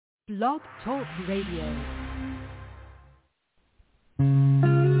Blog Talk Radio.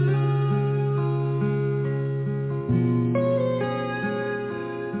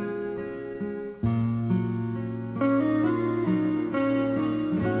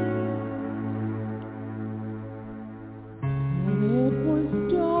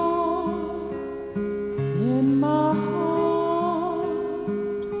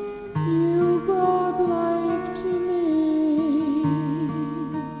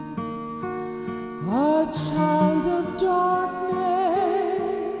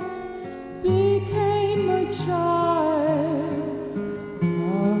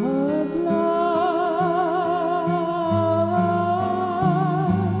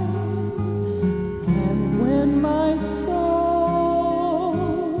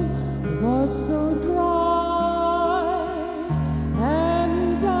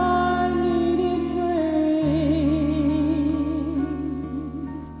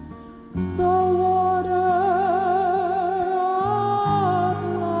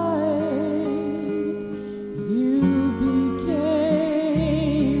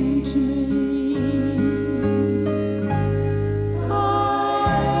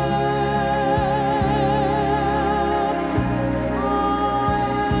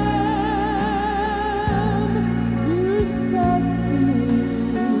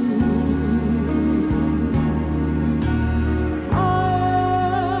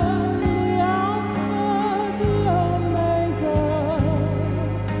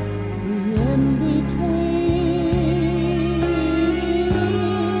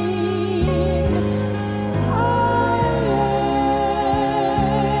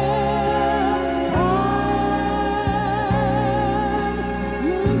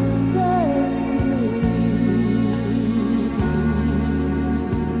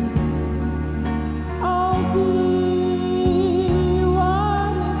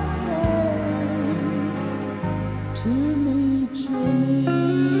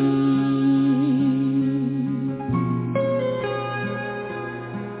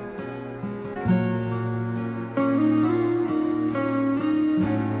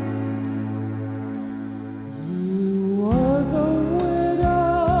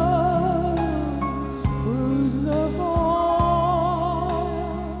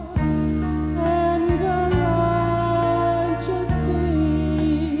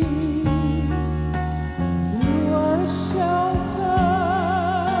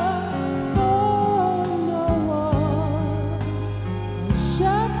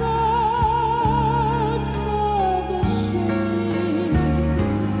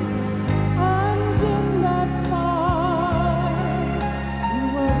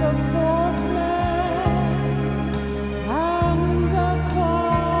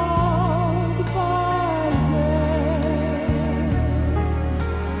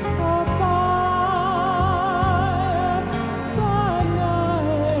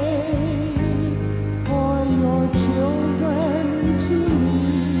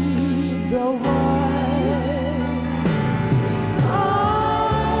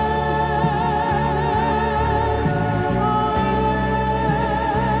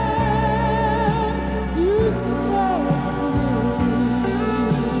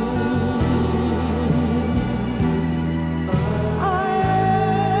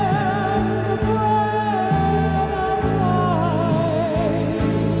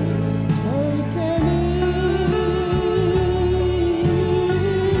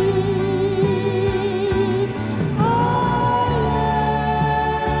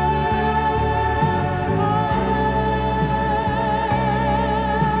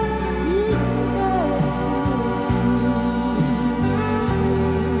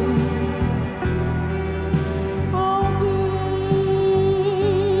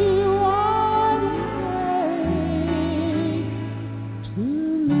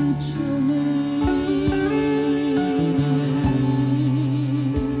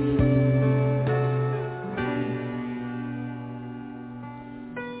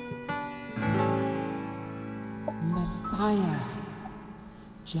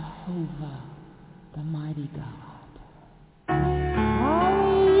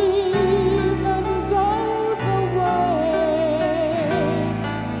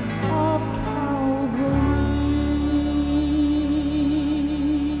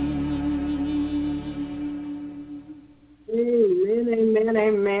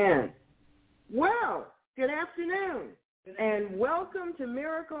 Amen. Well, good afternoon, and welcome to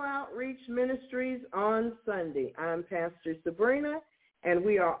Miracle Outreach Ministries on Sunday. I'm Pastor Sabrina, and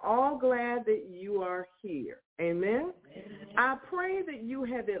we are all glad that you are here. Amen? I pray that you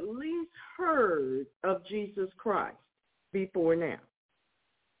have at least heard of Jesus Christ before now.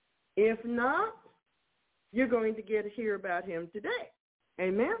 If not, you're going to hear about him today.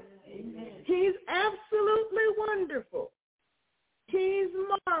 Amen? Amen. He's absolutely wonderful. He's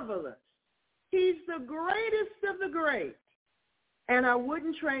marvelous. He's the greatest of the great. And I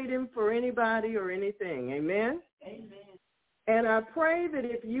wouldn't trade him for anybody or anything. Amen? Amen. And I pray that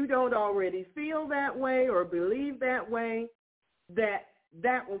if you don't already feel that way or believe that way, that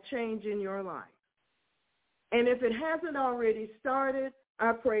will change in your life. And if it hasn't already started,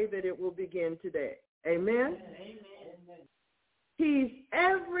 I pray that it will begin today. Amen? Amen. He's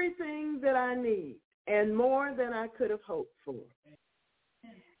everything that I need and more than I could have hoped for.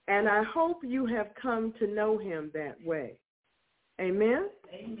 And I hope you have come to know him that way. Amen?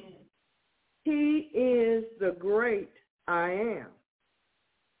 Amen. He is the great I am.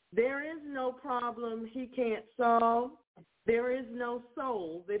 There is no problem he can't solve. There is no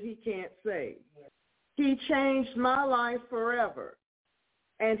soul that he can't save. He changed my life forever,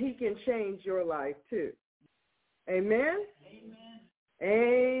 and he can change your life too. Amen? Amen.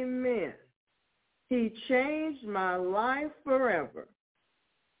 Amen. He changed my life forever,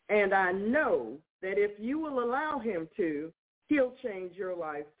 and I know that if you will allow him to, he'll change your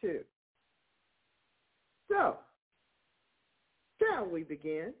life too. So, shall we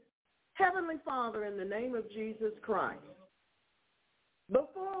begin? Heavenly Father, in the name of Jesus Christ,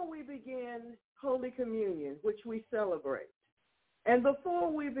 before we begin Holy Communion, which we celebrate, and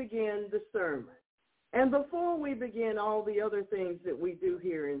before we begin the sermon, and before we begin all the other things that we do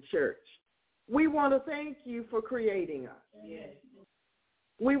here in church, we want to thank you for creating us. Yes.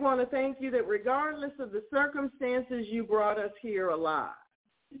 We want to thank you that regardless of the circumstances, you brought us here alive.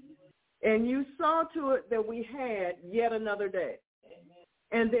 And you saw to it that we had yet another day,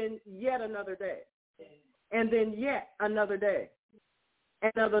 and then yet another day, and then yet another day,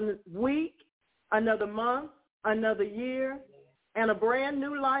 another week, another month, another year, and a brand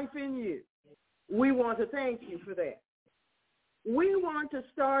new life in you. We want to thank you for that. We want to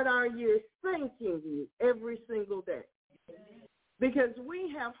start our year thanking you every single day because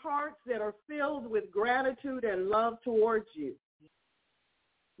we have hearts that are filled with gratitude and love towards you.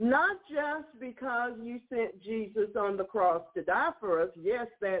 Not just because you sent Jesus on the cross to die for us, yes,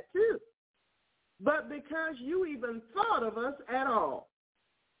 that too, but because you even thought of us at all.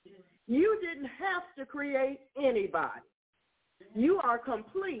 You didn't have to create anybody. You are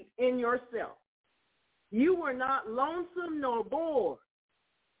complete in yourself. You were not lonesome nor bored.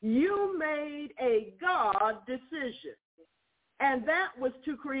 You made a God decision, and that was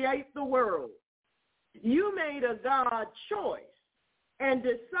to create the world. You made a God choice and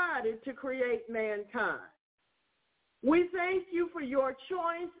decided to create mankind. We thank you for your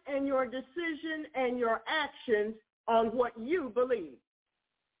choice and your decision and your actions on what you believe.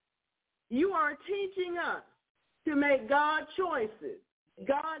 You are teaching us to make God choices,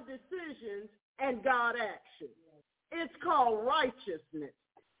 God decisions, and God actions. It's called righteousness.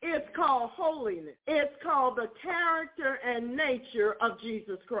 It's called holiness. It's called the character and nature of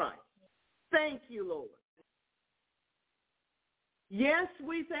Jesus Christ. Thank you, Lord. Yes,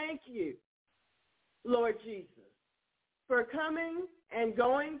 we thank you, Lord Jesus, for coming and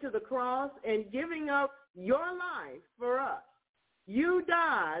going to the cross and giving up your life for us. You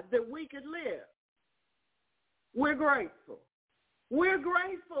died that we could live. We're grateful. We're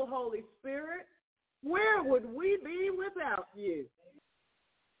grateful, Holy Spirit. Where would we be without you?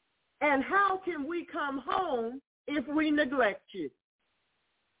 And how can we come home if we neglect you?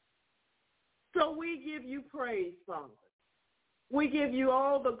 So we give you praise, Father. We give you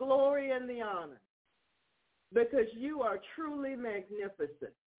all the glory and the honor because you are truly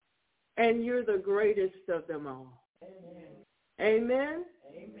magnificent and you're the greatest of them all. Amen.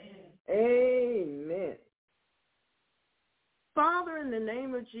 Amen. Amen. Father, in the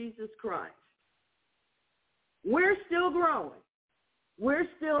name of Jesus Christ, we're still growing. We're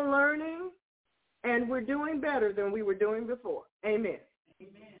still learning, and we're doing better than we were doing before. Amen.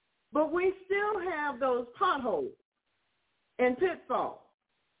 Amen. But we still have those potholes and pitfalls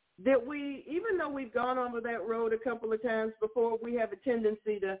that we, even though we've gone over that road a couple of times before, we have a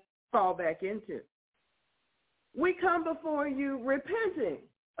tendency to fall back into. We come before you repenting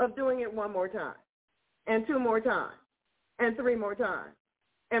of doing it one more time, and two more times, and three more times,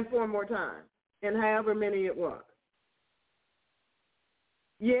 and four more times, and however many it was.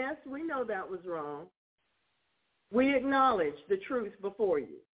 Yes, we know that was wrong. We acknowledge the truth before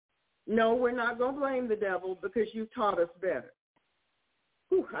you. No, we're not going to blame the devil because you taught us better.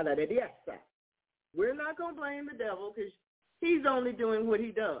 We're not going to blame the devil because he's only doing what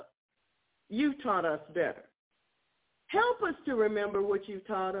he does. You taught us better. Help us to remember what you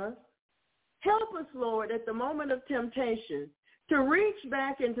taught us. Help us, Lord, at the moment of temptation to reach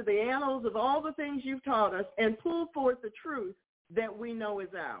back into the annals of all the things you've taught us and pull forth the truth that we know is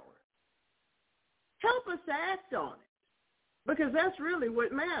ours. Help us to act on it, because that's really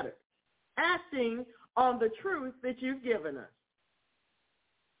what matters, acting on the truth that you've given us.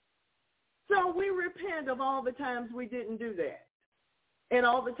 So we repent of all the times we didn't do that, and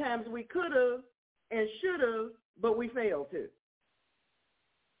all the times we could have and should have, but we failed to.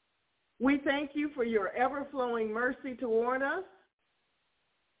 We thank you for your ever-flowing mercy toward us.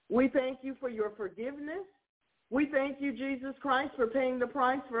 We thank you for your forgiveness. We thank you, Jesus Christ, for paying the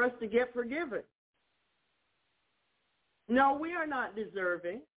price for us to get forgiven. No, we are not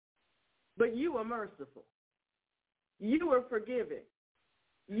deserving, but you are merciful. You are forgiving.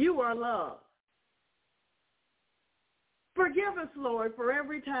 You are love. Forgive us, Lord, for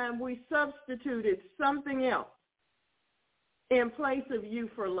every time we substituted something else in place of you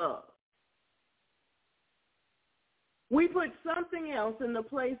for love. We put something else in the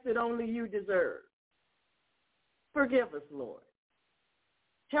place that only you deserve. Forgive us, Lord.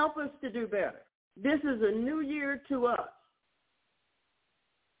 Help us to do better. This is a new year to us,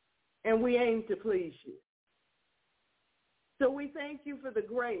 and we aim to please you. So we thank you for the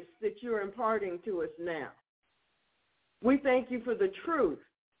grace that you're imparting to us now. We thank you for the truth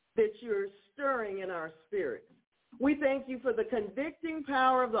that you're stirring in our spirits. We thank you for the convicting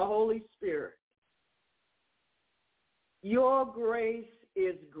power of the Holy Spirit. Your grace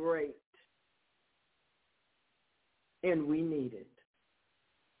is great, and we need it.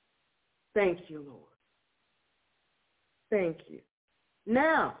 Thank you, Lord. Thank you.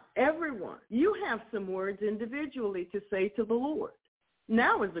 Now, everyone, you have some words individually to say to the Lord.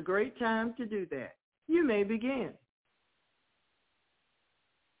 Now is a great time to do that. You may begin.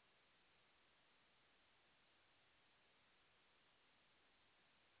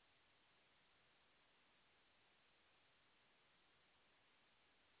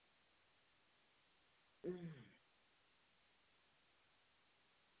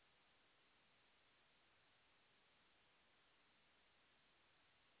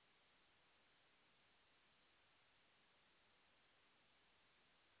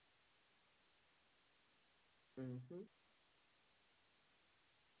 Mm-hmm.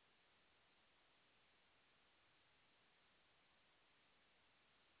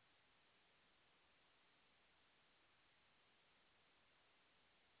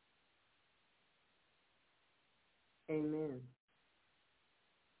 Amen.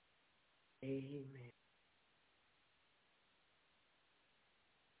 Amen.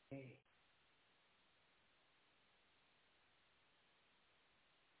 Amen.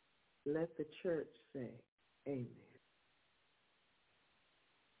 Let the church say amen.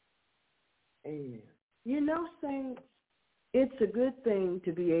 Amen. You know, saints, it's a good thing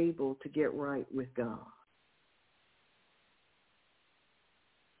to be able to get right with God.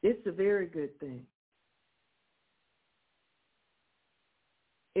 It's a very good thing.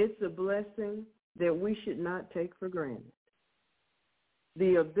 It's a blessing that we should not take for granted.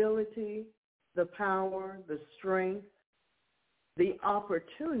 The ability, the power, the strength, the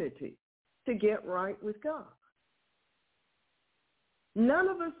opportunity to get right with God. None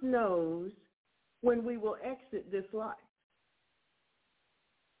of us knows when we will exit this life.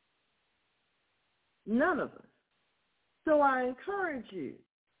 None of us. So I encourage you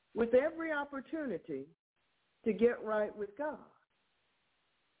with every opportunity to get right with God.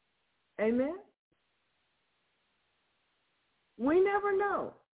 Amen? We never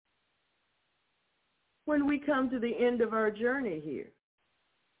know when we come to the end of our journey here.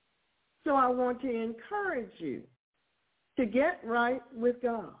 So I want to encourage you to get right with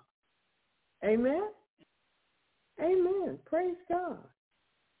God. Amen? Amen. Praise God.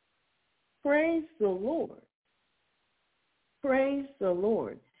 Praise the Lord. Praise the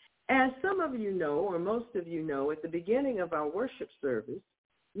Lord. As some of you know, or most of you know, at the beginning of our worship service,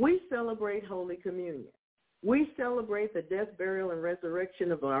 we celebrate Holy Communion. We celebrate the death, burial, and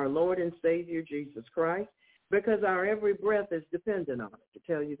resurrection of our Lord and Savior, Jesus Christ, because our every breath is dependent on it,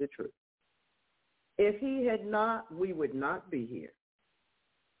 to tell you the truth. If he had not, we would not be here.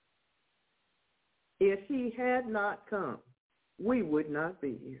 If he had not come, we would not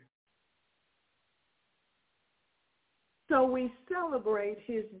be here. So we celebrate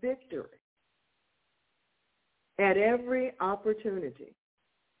his victory at every opportunity,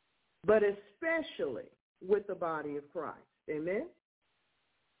 but especially with the body of Christ. Amen?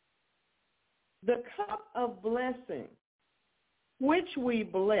 The cup of blessing, which we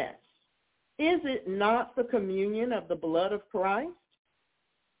bless, is it not the communion of the blood of Christ?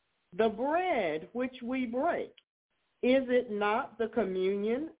 The bread which we break, is it not the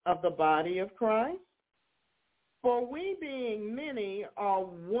communion of the body of Christ? For we being many are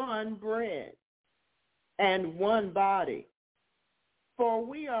one bread and one body. For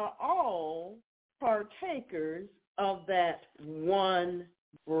we are all partakers of that one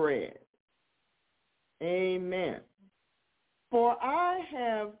bread. Amen. For I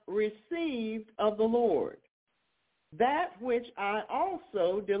have received of the Lord that which I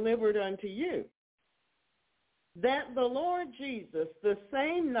also delivered unto you, that the Lord Jesus, the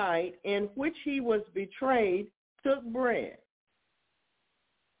same night in which he was betrayed, took bread.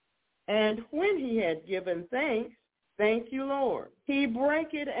 And when he had given thanks, thank you, Lord, he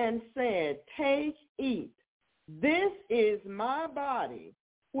brake it and said, take, eat. This is my body,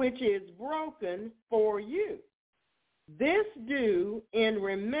 which is broken for you. This do in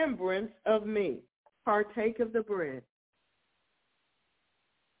remembrance of me. Partake of the bread.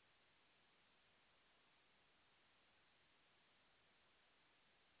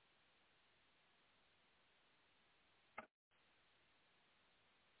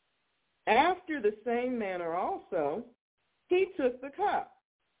 After the same manner also, he took the cup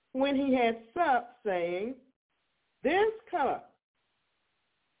when he had supped, saying, this cup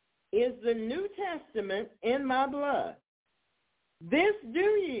is the New Testament in my blood. This do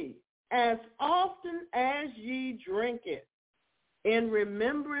ye as often as ye drink it in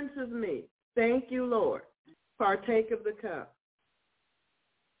remembrance of me. Thank you, Lord. Partake of the cup.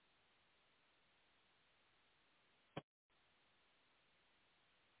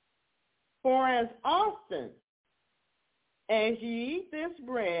 For as often as ye eat this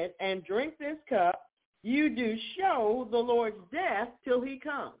bread and drink this cup, you do show the Lord's death till he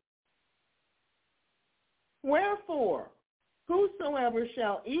come. Wherefore, whosoever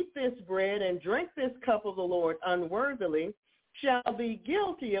shall eat this bread and drink this cup of the Lord unworthily shall be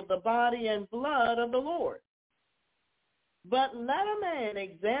guilty of the body and blood of the Lord. But let a man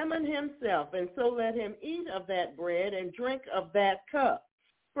examine himself, and so let him eat of that bread and drink of that cup.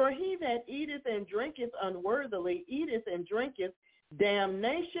 For he that eateth and drinketh unworthily eateth and drinketh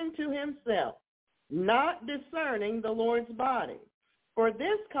damnation to himself, not discerning the Lord's body. For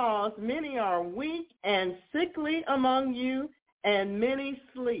this cause many are weak and sickly among you, and many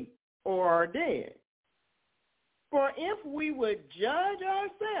sleep or are dead. For if we would judge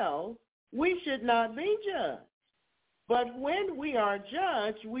ourselves, we should not be judged. But when we are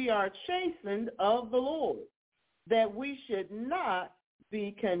judged, we are chastened of the Lord, that we should not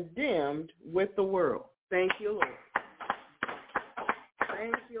be condemned with the world. Thank you, Lord.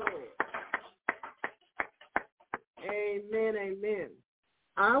 Thank you, Lord. Amen, amen.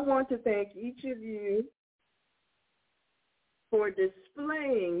 I want to thank each of you for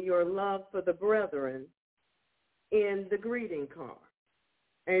displaying your love for the brethren in the greeting card.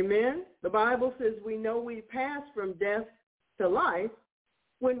 Amen. The Bible says we know we pass from death to life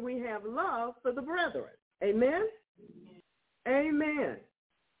when we have love for the brethren. Amen. Amen.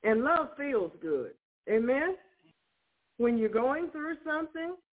 And love feels good. Amen. When you're going through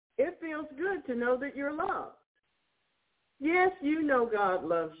something, it feels good to know that you're loved. Yes, you know God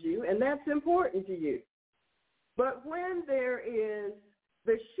loves you, and that's important to you. But when there is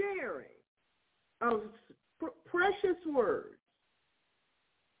the sharing of precious words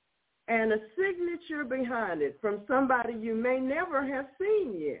and a signature behind it from somebody you may never have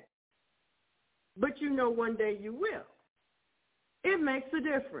seen yet, but you know one day you will, it makes a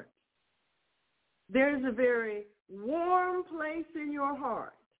difference. There's a very warm place in your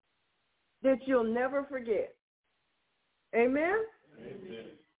heart that you'll never forget. Amen? Amen.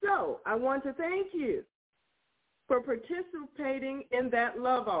 So I want to thank you for participating in that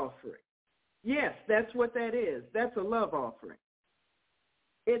love offering. Yes, that's what that is. That's a love offering.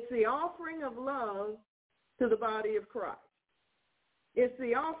 It's the offering of love to the body of Christ. It's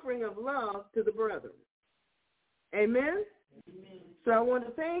the offering of love to the brethren. Amen? Amen. So I want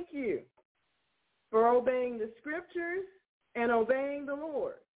to thank you for obeying the scriptures and obeying the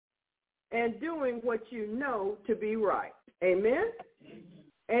Lord and doing what you know to be right. Amen? Amen.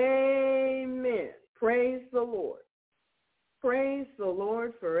 Amen. Praise the Lord. Praise the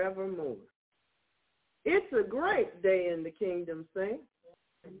Lord forevermore. It's a great day in the kingdom, saints.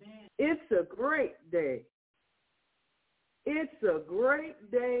 Amen. It's a great day. It's a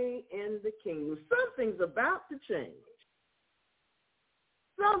great day in the kingdom. Something's about to change.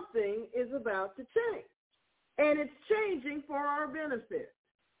 Something is about to change. And it's changing for our benefit.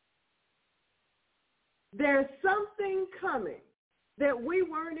 There's something coming that we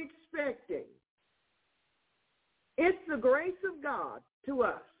weren't expecting. It's the grace of God to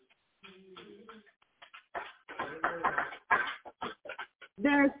us.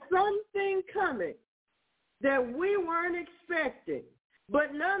 There's something coming that we weren't expecting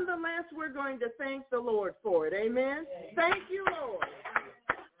But nonetheless, we're going to thank the Lord for it. Amen? Thank you, Lord.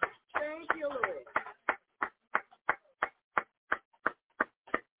 Thank you, Lord.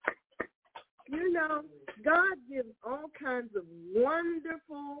 You know, God gives all kinds of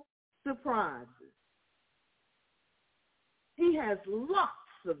wonderful surprises. He has lots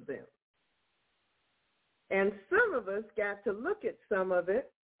of them. And some of us got to look at some of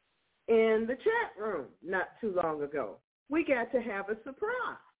it in the chat room not too long ago. We got to have a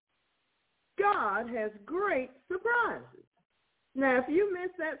surprise. God has great surprises. Now, if you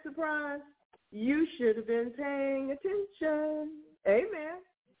missed that surprise, you should have been paying attention. Amen.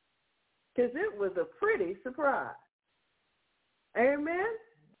 Because it was a pretty surprise. Amen?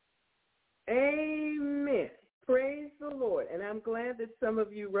 Amen. Praise the Lord. And I'm glad that some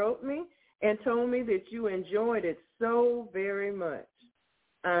of you wrote me and told me that you enjoyed it so very much.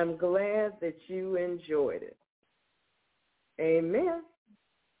 I'm glad that you enjoyed it. Amen.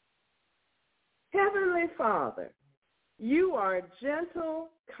 Heavenly Father, you are gentle,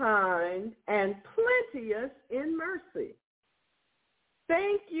 kind, and plenteous in mercy.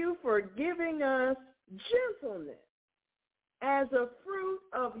 Thank you for giving us gentleness as a fruit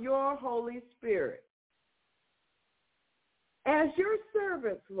of your Holy Spirit. As your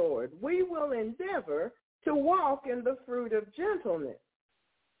servants, Lord, we will endeavor to walk in the fruit of gentleness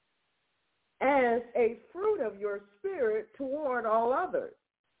as a fruit of your Spirit toward all others.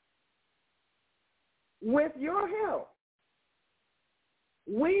 With your help,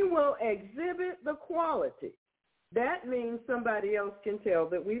 we will exhibit the quality. That means somebody else can tell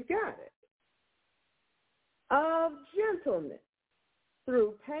that we've got it. Of gentleness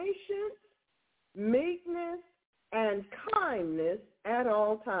through patience, meekness, and kindness at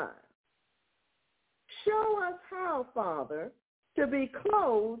all times. Show us how, Father, to be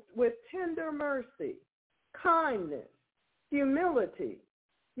clothed with tender mercy, kindness, humility,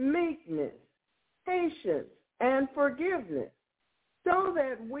 meekness, patience, and forgiveness, so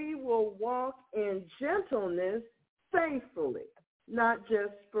that we will walk in gentleness faithfully, not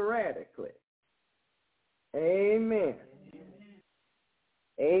just sporadically. Amen.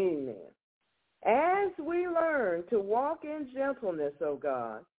 Amen. As we learn to walk in gentleness, O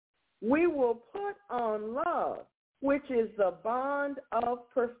God, we will put on love, which is the bond of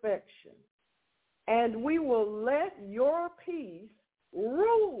perfection, and we will let your peace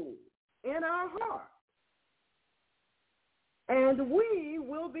rule in our hearts. And we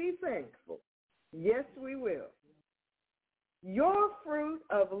will be thankful. Yes, we will. Your fruit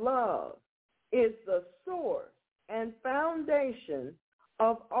of love is the source and foundation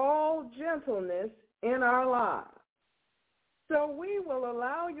of all gentleness in our lives. So we will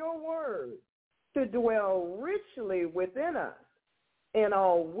allow your word to dwell richly within us in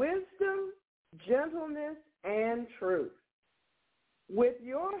all wisdom, gentleness, and truth. With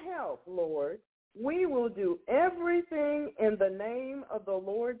your help, Lord, we will do everything in the name of the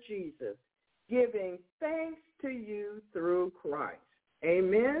Lord Jesus, giving thanks to you through Christ.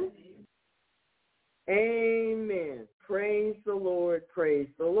 Amen. Amen. Praise the Lord. Praise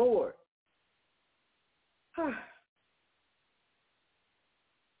the Lord.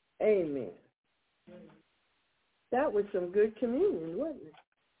 Amen. That was some good communion, wasn't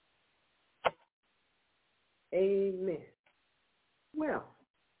it? Amen. Well,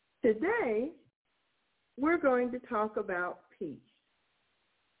 today we're going to talk about peace.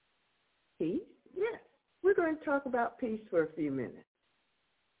 Peace? Yes. We're going to talk about peace for a few minutes.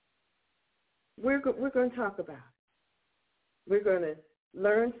 We're going to talk about it. We're going to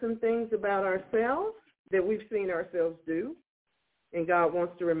learn some things about ourselves that we've seen ourselves do, and God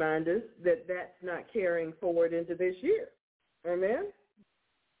wants to remind us that that's not carrying forward into this year. Amen?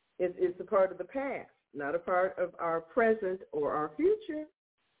 It's a part of the past, not a part of our present or our future.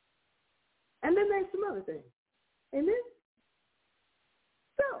 And then there's some other things. Amen?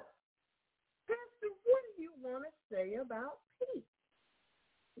 So, Pastor, what do you want to say about peace?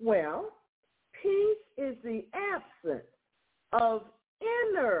 Well, peace is the absence of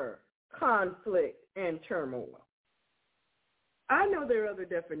inner conflict and turmoil. I know there are other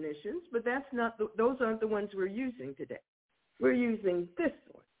definitions, but those aren't the ones we're using today. We're using this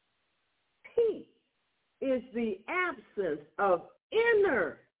one. Peace is the absence of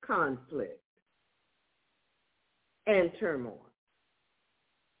inner conflict and turmoil.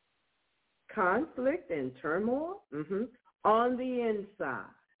 Conflict and turmoil on the inside.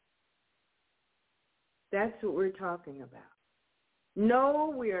 That's what we're talking about.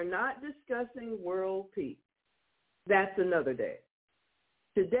 No, we are not discussing world peace. That's another day.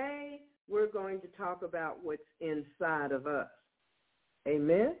 Today, we're going to talk about what's inside of us.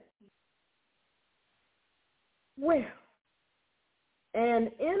 Amen? Well,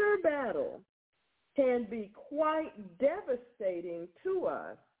 An inner battle can be quite devastating to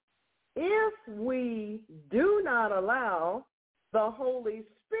us if we do not allow the Holy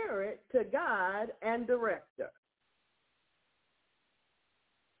Spirit to guide and direct us.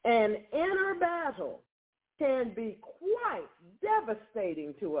 An inner battle can be quite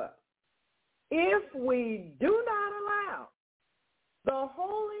devastating to us if we do not allow the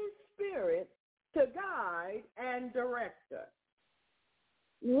Holy Spirit to guide and direct us.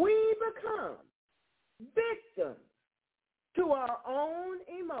 We become victims to our own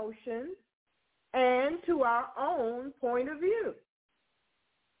emotions and to our own point of view.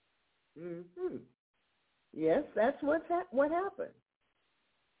 Yes, that's what happens.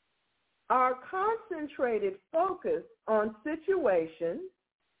 Our concentrated focus on situations,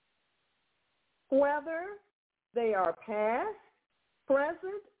 whether they are past,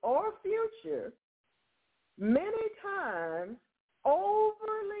 present, or future, many times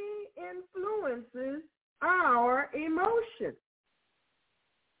overly influences our emotions.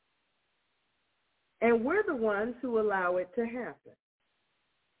 And we're the ones who allow it to happen.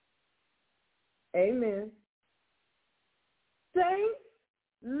 Amen. Saints,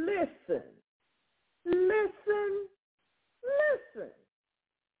 listen. Listen. Listen.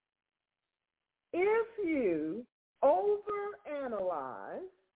 If you overanalyze,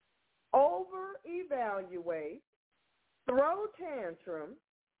 over-evaluate, throw tantrums,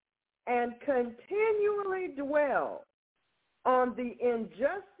 and continually dwell on the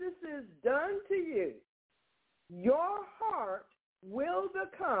injustices done to you, your heart will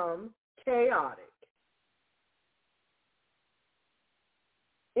become chaotic.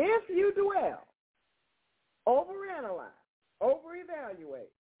 If you dwell, overanalyze,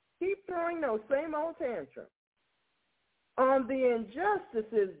 over-evaluate, keep throwing those same old tantrums on the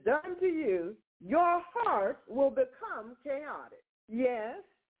injustices done to you, your heart will become chaotic. Yes,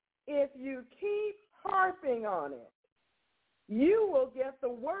 if you keep harping on it, you will get the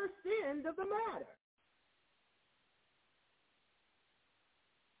worst end of the matter.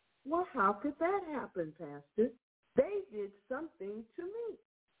 Well, how could that happen, Pastor? They did something to me.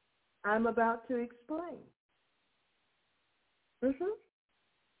 I'm about to explain.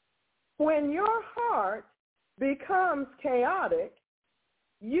 When your heart becomes chaotic,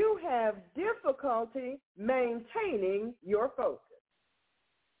 you have difficulty maintaining your focus.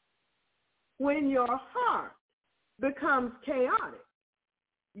 When your heart becomes chaotic,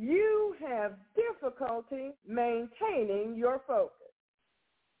 you have difficulty maintaining your focus.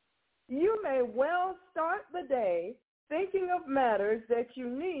 You may well start the day thinking of matters that you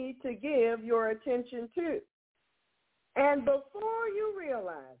need to give your attention to. And before you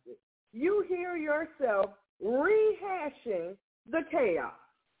realize it, you hear yourself rehashing the chaos.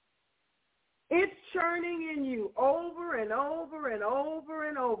 It's churning in you over and over and over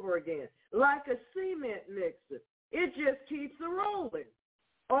and over again, like a cement mixer. It just keeps rolling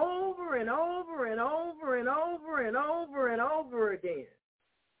over and over and over and over and over and over again.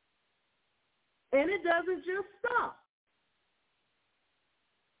 And it doesn't just stop.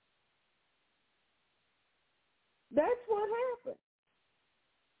 That's what happens.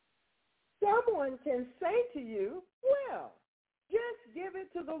 Someone can say to you, well, just give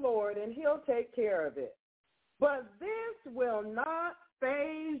it to the Lord and he'll take care of it. But this will not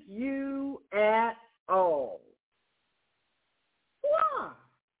faze you at all. Why?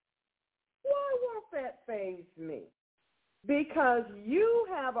 Why won't that faze me? Because you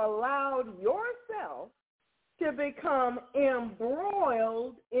have allowed yourself to become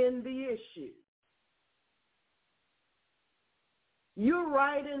embroiled in the issue. You're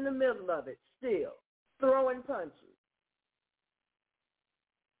right in the middle of it still, throwing punches,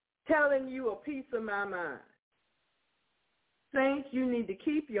 telling you a piece of my mind. Saints, you need to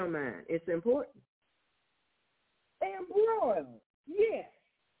keep your mind. It's important. Embroiled, yes.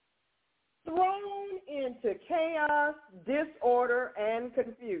 Thrown into chaos, disorder, and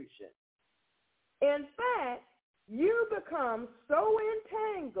confusion. In fact, you become so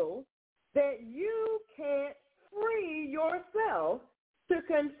entangled that you can't free yourself to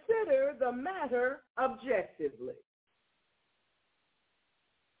consider the matter objectively.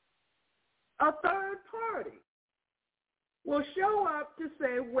 A third party will show up to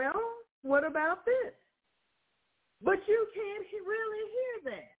say, well, what about this? But you can't really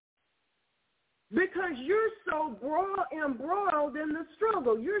hear that because you're so embroiled in the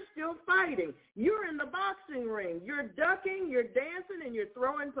struggle. You're still fighting. You're in the boxing ring. You're ducking, you're dancing, and you're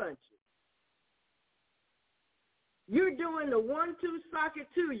throwing punches. You're doing the 1-2 socket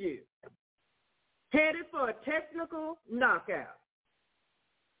to you, headed for a technical knockout.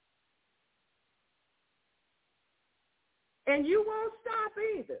 And you won't stop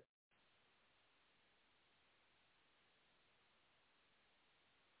either.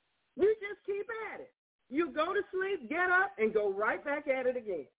 You just keep at it. You go to sleep, get up, and go right back at it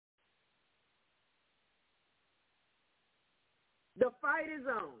again. The fight is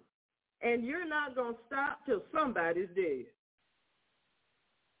on, and you're not going to stop till somebody's dead.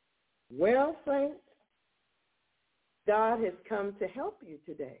 Well, saints, God has come to help you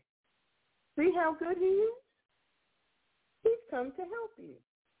today. See how good he is? He's come to help you.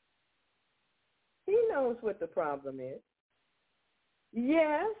 He knows what the problem is.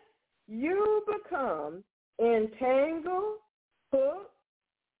 Yes, you become entangled, hooked,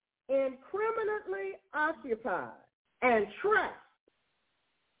 incriminately occupied, and trapped.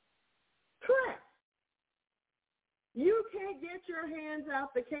 You can't get your hands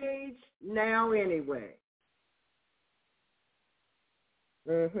out the cage now anyway.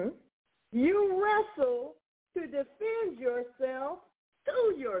 You wrestle to defend yourself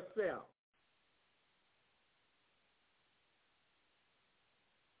to yourself.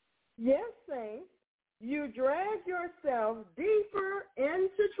 Yes, saints, you drag yourself deeper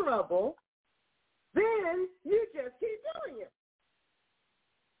into trouble, then you just keep doing it.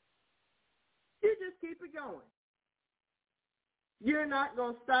 You just keep it going. You're not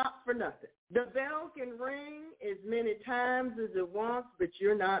going to stop for nothing. The bell can ring as many times as it wants, but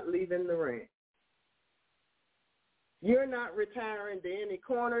you're not leaving the ring. You're not retiring to any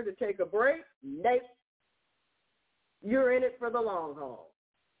corner to take a break. Nope. You're in it for the long haul.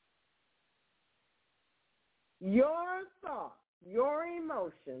 Your thoughts, your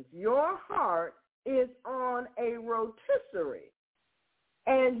emotions, your heart is on a rotisserie,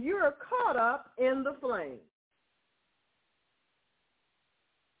 and you're caught up in the flame.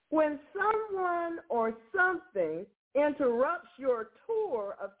 When someone or something interrupts your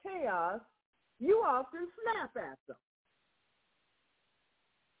tour of chaos, you often snap at them.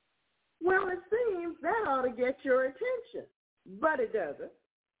 Well, it seems that ought to get your attention, but it doesn't.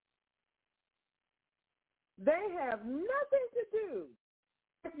 They have nothing to do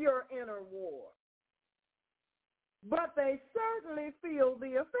with your inner war, but they certainly feel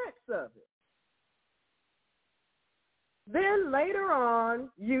the effects of it. Then later on,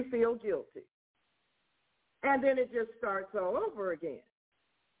 you feel guilty. And then it just starts all over again.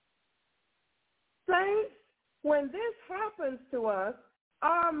 Saints, when this happens to us,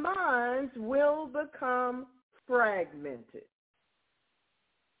 our minds will become fragmented.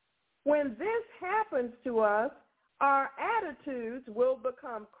 When this happens to us, our attitudes will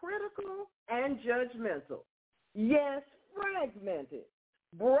become critical and judgmental. Yes, fragmented,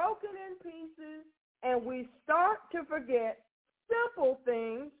 broken in pieces, and we start to forget simple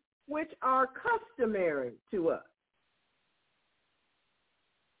things which are customary to us.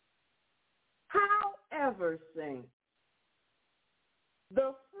 However, saints,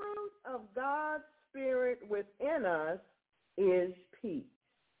 the fruit of God's Spirit within us is peace.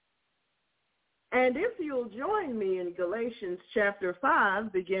 And if you'll join me in Galatians chapter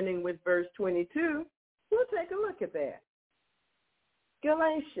 5, beginning with verse 22, we'll take a look at that.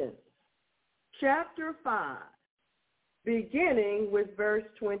 Galatians chapter 5, beginning with verse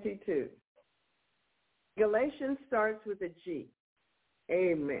 22. Galatians starts with a G.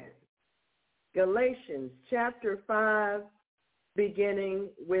 Amen. Galatians chapter 5, beginning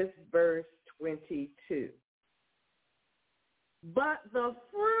with verse 22. But the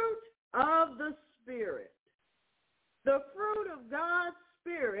fruit of the Spirit, the fruit of God's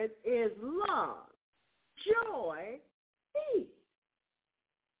Spirit is love, joy, peace.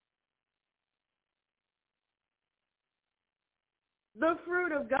 The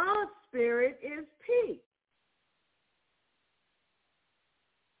fruit of God's Spirit is peace.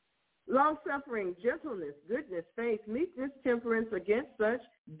 Long-suffering, gentleness, goodness, faith, meekness, temperance. Against such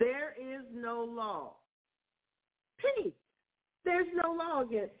there is no law. Peace. There's no law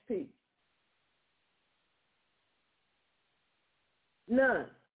against peace. None.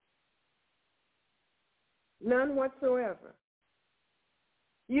 None whatsoever.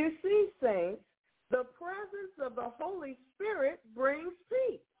 You see, saints, the presence of the Holy Spirit brings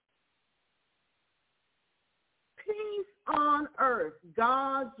peace. Peace on earth,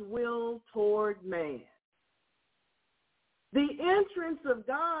 God's will toward man. The entrance of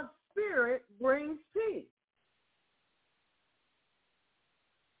God's Spirit brings peace.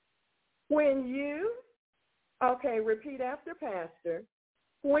 When you, repeat after Pastor,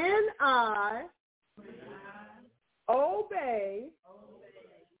 when I obey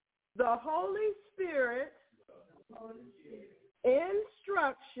the Holy Spirit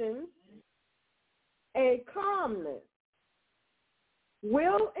instructions, a calmness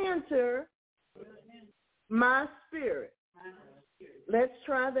will enter my spirit. Let's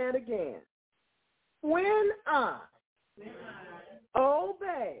try that again. When I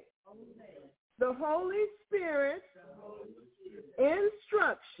obey the Holy Spirit's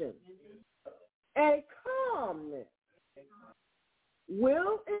instruction, a calmness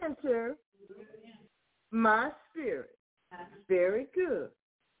will enter my spirit. Very good.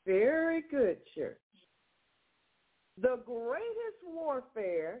 Very good, church. The greatest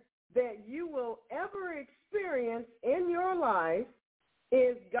warfare that you will ever experience in your life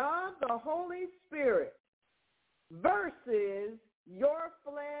is God the Holy Spirit versus your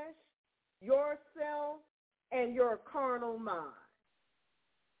flesh, yourself, and your carnal mind.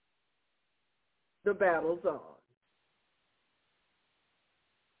 The battle's on.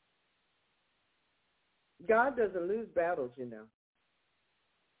 God doesn't lose battles, you know.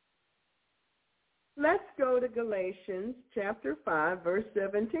 Let's go to Galatians chapter 5, verse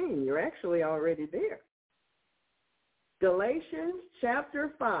 17. You're actually already there. Galatians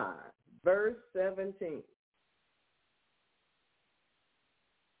chapter 5, verse 17.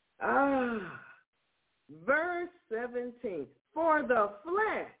 Verse 17. For the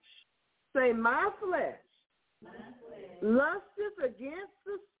flesh, say my flesh, lusteth against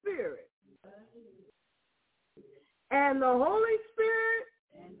the Spirit, and the Holy Spirit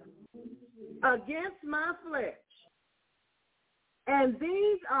against my flesh. And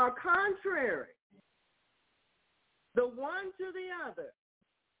these are contrary, the one to the other,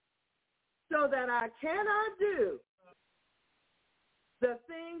 so that I cannot do the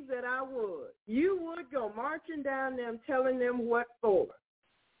things that I would. You would go marching down them, telling them what for.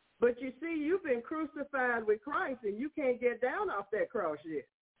 But you see, you've been crucified with Christ, and you can't get down off that cross yet.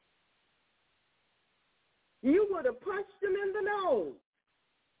 You would have punched him in the nose.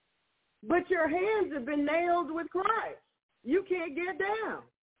 But your hands have been nailed with Christ. You can't get down.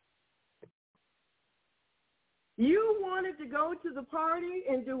 You wanted to go to the party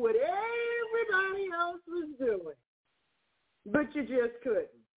and do what everybody else was doing. But you just couldn't.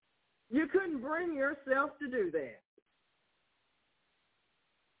 You couldn't bring yourself to do that.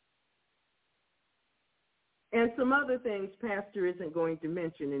 And some other things Pastor isn't going to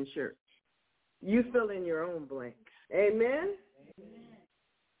mention in church. You fill in your own blanks. Amen? Amen.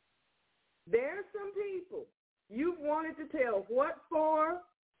 There's some people you've wanted to tell what for,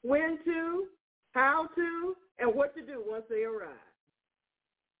 when to, how to, and what to do once they arrive.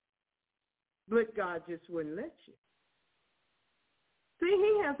 But God just wouldn't let you. See,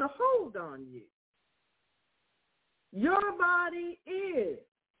 he has a hold on you. Your body is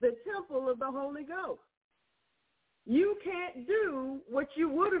the temple of the Holy Ghost. You can't do what you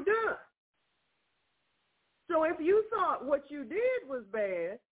would have done. So if you thought what you did was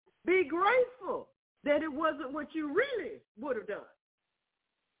bad, be grateful that it wasn't what you really would have done.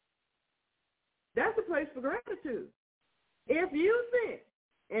 That's a place for gratitude. If you think,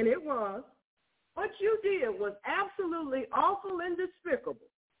 and it was, what you did was absolutely awful and despicable,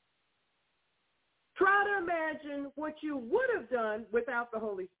 try to imagine what you would have done without the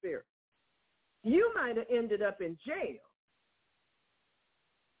Holy Spirit. You might have ended up in jail.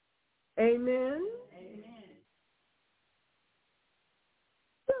 Amen? Amen.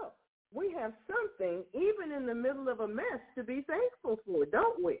 So, we have something, even in the middle of a mess, to be thankful for,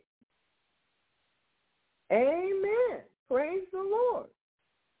 don't we? Amen. Praise the Lord.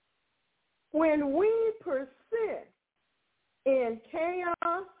 When we persist in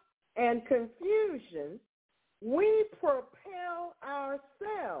chaos and confusion, we propel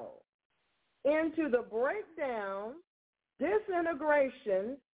ourselves into the breakdown,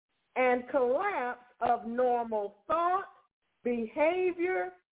 disintegration, and collapse of normal thought, behavior,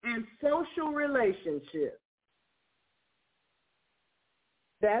 and social relationships.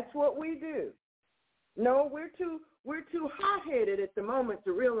 That's what we do. No, we're too hot-headed at the moment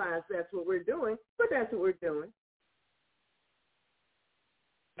to realize that's what we're doing, but that's what we're doing.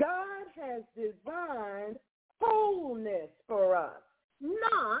 God has designed wholeness for us,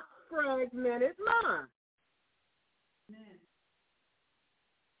 not fragmented minds. Amen.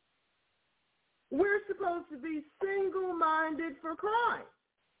 We're supposed to be single-minded for Christ.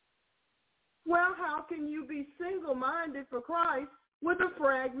 Well, how can you be single-minded for Christ with a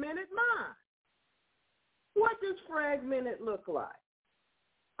fragmented mind? What does fragmented look like?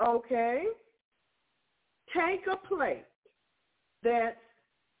 Okay. Take a plate that's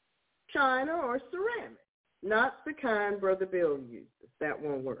china or ceramic, not the kind Brother Bill uses. That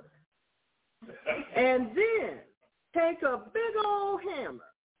won't work. And then take a big old hammer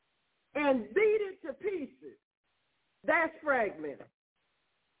and beat it to pieces. That's fragmented.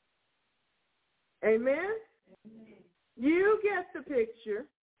 Amen? You get the picture.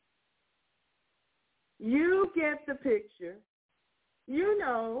 You get the picture. You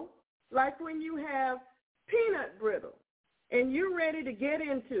know, like when you have peanut brittle and you're ready to get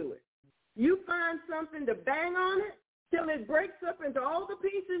into it. You find something to bang on it till it breaks up into all the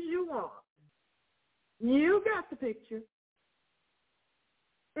pieces you want. You got the picture.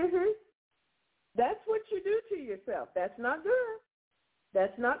 That's what you do to yourself. That's not good.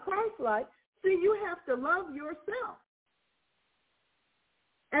 That's not Christ-like. See, you have to love yourself.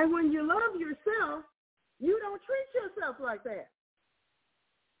 And when you love yourself, you don't treat yourself like that.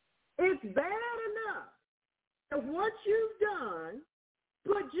 It's bad enough that what you've done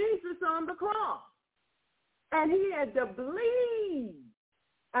put Jesus on the cross. And he had to bleed.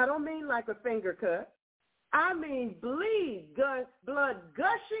 I don't mean like a finger cut. I mean bleed, blood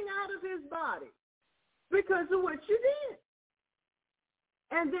gushing out of his body because of what you did.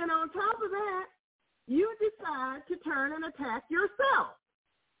 And then on top of that, you decide to turn and attack yourself.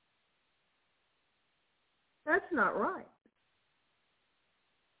 That's not right.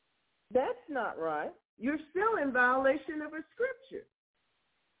 That's not right. You're still in violation of a scripture.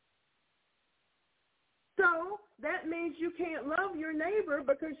 So that means you can't love your neighbor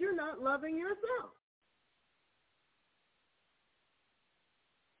because you're not loving yourself.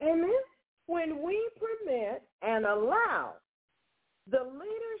 Amen? When we permit and allow the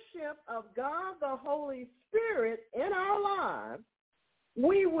leadership of God, the Holy Spirit, in our lives,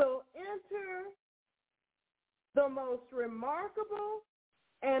 we will enter the most remarkable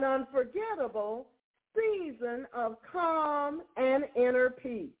and unforgettable season of calm and inner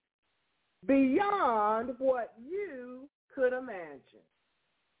peace, beyond what you could imagine.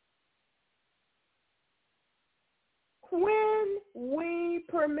 When we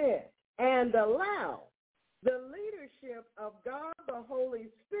permit and allow the leadership of God, the Holy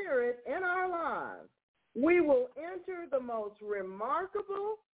Spirit, in our lives, we will enter the most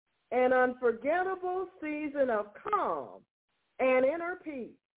remarkable and unforgettable season of calm and inner peace,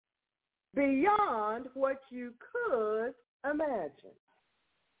 beyond what you could imagine.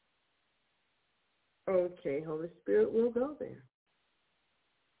 Okay, Holy Spirit, we'll go there.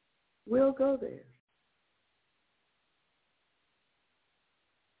 We'll go there.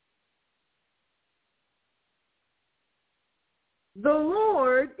 The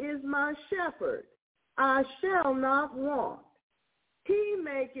Lord is my shepherd, I shall not want. He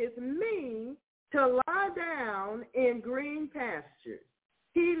maketh me to lie down in green pastures.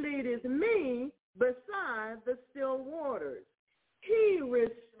 He leadeth me beside the still waters. He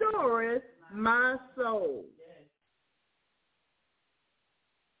restoreth my soul.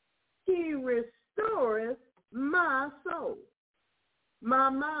 He restoreth my soul, my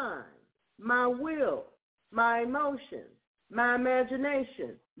mind, my will, my emotions, my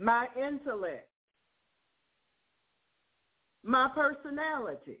imagination, my intellect, my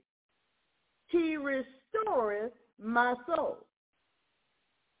personality. He restoreth my soul.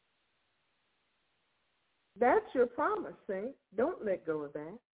 That's your promise, saints. Don't let go of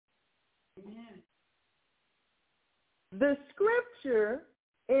that. Amen. The scripture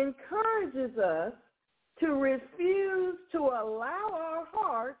encourages us to refuse to allow our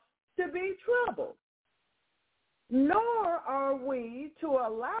hearts to be troubled, nor are we to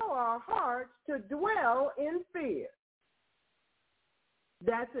allow our hearts to dwell in fear.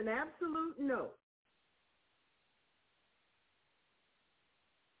 That's an absolute no.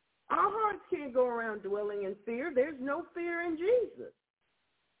 Our hearts can't go around dwelling in fear. There's no fear in Jesus.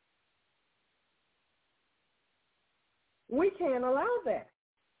 We can't allow that.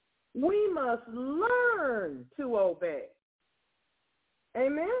 We must learn to obey.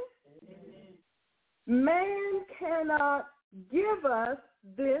 Amen? Amen. Man cannot give us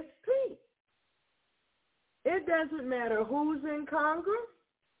this peace. It doesn't matter who's in Congress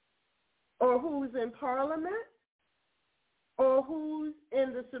or who's in Parliament or who's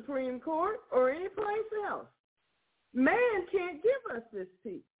in the Supreme Court or any place else. Man can't give us this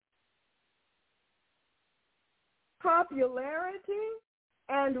peace. Popularity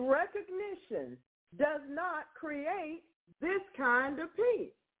and recognition does not create this kind of peace.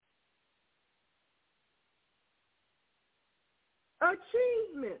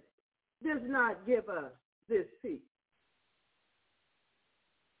 Achievement does not give us this peace.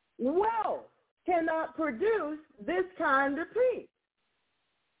 Wealth cannot produce this kind of peace.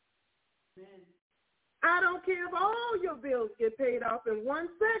 Amen. I don't care if all your bills get paid off in 1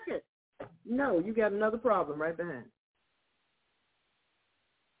 second. No, you got another problem right behind.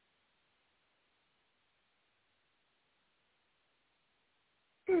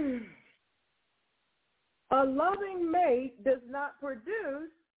 A loving mate does not produce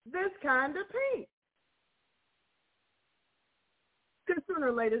this kind of peace. Because sooner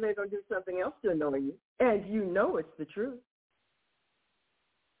or later they're going to do something else to annoy you, and you know it's the truth.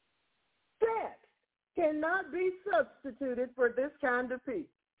 Sex cannot be substituted for this kind of peace.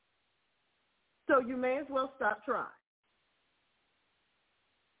 So you may as well stop trying.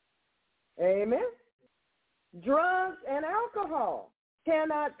 Amen. Drugs and alcohol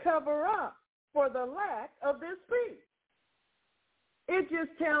cannot cover up for the lack of this peace. It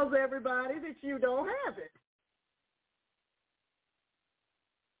just tells everybody that you don't have it.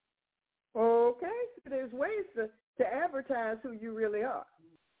 Okay, so there's ways to advertise who you really are.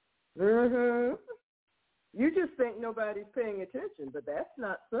 You just think nobody's paying attention, but that's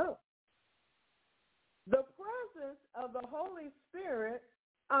not so. The presence of the Holy Spirit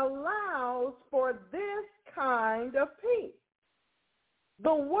allows for this kind of peace.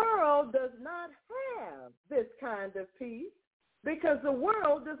 The world does not have this kind of peace because the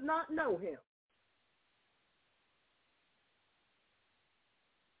world does not know him.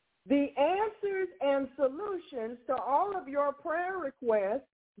 The answers and solutions to all of your prayer requests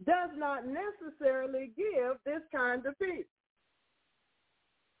does not necessarily give this kind of peace.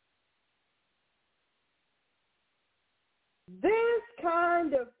 This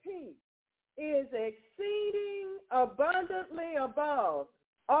kind of peace is exceeding abundantly above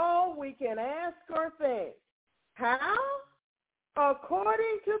all we can ask or think. How?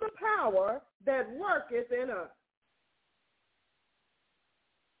 According to the power that worketh in us.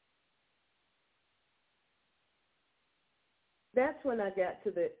 That's when I got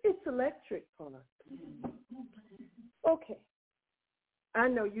to the it's electric part. Okay. I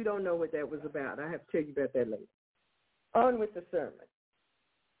know you don't know what that was about. I have to tell you about that later. On with the sermon.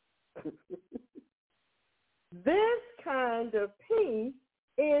 This kind of peace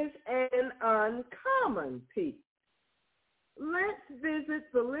is an uncommon peace. Let's visit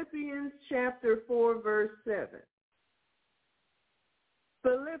Philippians chapter 4, verse 7.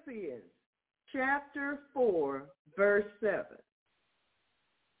 Philippians chapter 4, verse 7.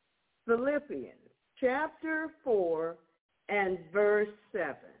 Philippians chapter 4 and verse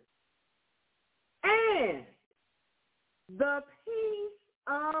 7. And the peace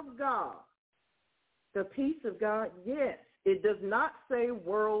of God. The peace of God, yes. It does not say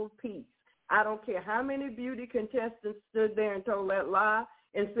world peace. I don't care how many beauty contestants stood there and told that lie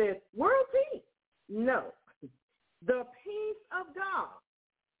and said, world peace. No. The peace of God,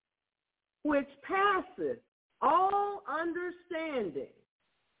 which passeth all understanding,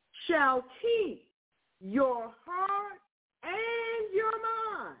 shall keep your heart and your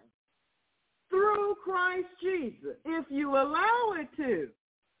mind through Christ Jesus, if you allow it to.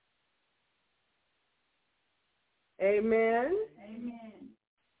 Amen? Amen.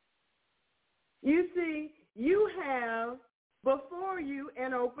 You see, you have before you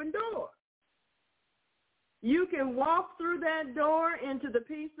an open door. You can walk through that door into the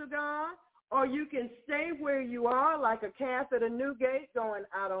peace of God, or you can stay where you are like a calf at a new gate going,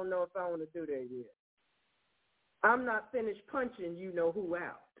 I don't know if I want to do that yet. I'm not finished punching you know who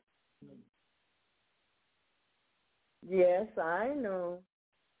out. Yes, I know.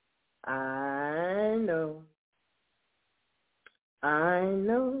 I know. I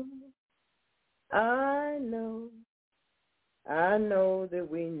know. I know. I know that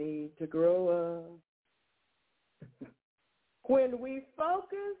we need to grow up. When we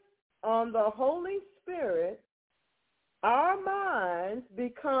focus on the Holy Spirit, our minds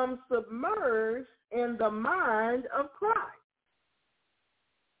become submerged in the mind of Christ.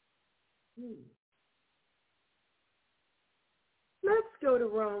 Let's go to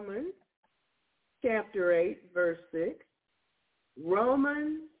Romans chapter 8, verse 6.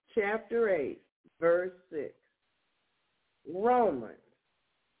 Romans chapter 8, verse 6. Romans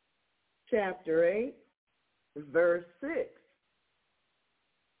chapter 8, verse 6.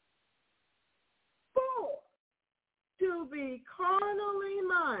 For to be carnally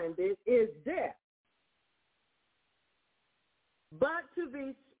minded is death, but to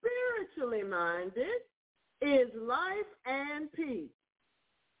be spiritually minded is life and peace.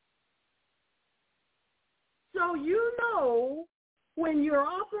 So you know when you're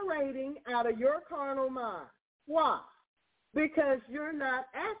operating out of your carnal mind. Why? Because you're not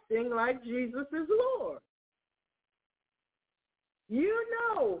acting like Jesus is Lord. You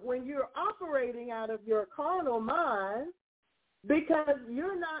know when you're operating out of your carnal mind because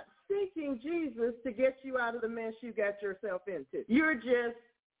you're not seeking Jesus to get you out of the mess you got yourself into. You're just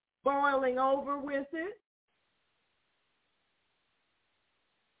boiling over with it.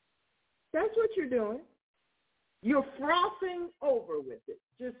 That's what you're doing. You're frothing over with it,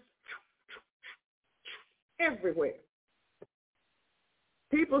 just everywhere.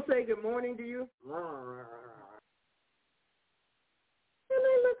 People say good morning to you. And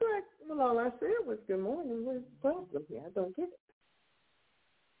they look like, well, all I said was good morning. What's the problem here? I don't get it.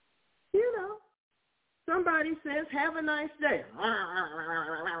 You know, somebody says, have a nice day.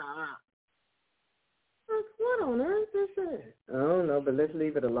 What on earth is that? I don't know, but let's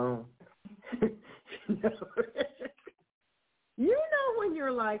leave it alone. You know when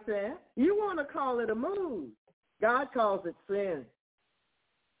you're like that. You want to call it a mood. God calls it sin.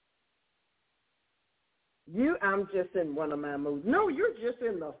 I'm just in one of my moods. No, you're just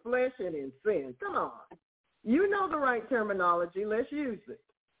in the flesh and in sin. Come on. You know the right terminology. Let's use it.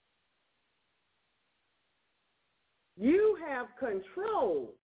 You have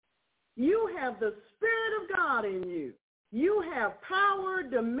control. You have the Spirit of God in you. You have power,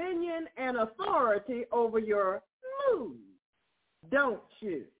 dominion, and authority over your mood, don't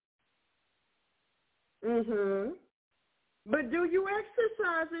you? But do you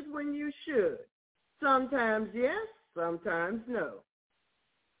exercise it when you should? Sometimes yes, sometimes no.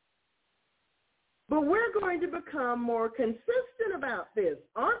 But we're going to become more consistent about this,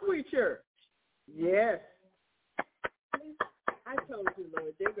 aren't we, church? Yes. I told you,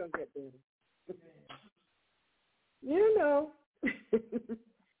 Lord, they're going to get better. You know,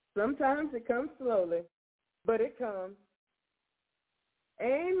 sometimes it comes slowly, but it comes.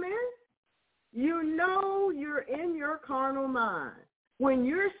 Amen. You know you're in your carnal mind when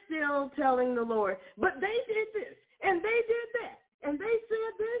you're still telling the Lord, but they did this, and they did that, and they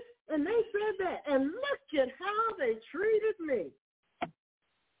said this, and they said that, and look at how they treated me.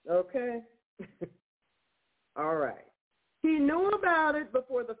 Okay? All right. He knew about it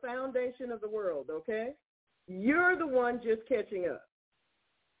before the foundation of the world, okay? You're the one just catching up.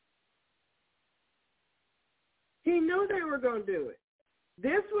 He knew they were going to do it.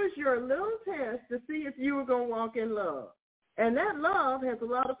 This was your little test to see if you were going to walk in love. And that love has a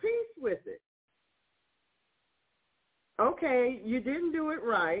lot of peace with it. Okay, you didn't do it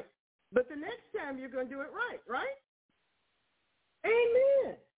right, but the next time you're going to do it right, right?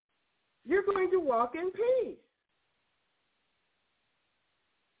 Amen. You're going to walk in peace.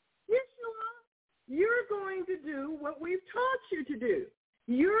 Yes, you are. You're going to do what we've taught you to do.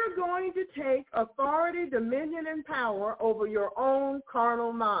 You're going to take authority, dominion, and power over your own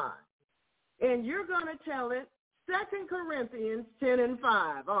carnal mind. And you're going to tell it 2 Corinthians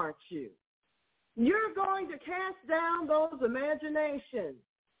 10:5, aren't you? You're going to cast down those imaginations.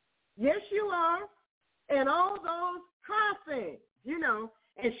 Yes, you are. And all those high things, you know.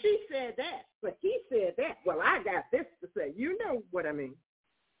 And she said that, but he said that. Well, I got this to say. You know what I mean.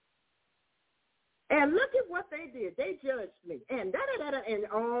 And look at what they did. They judged me. And da-da-da-da, and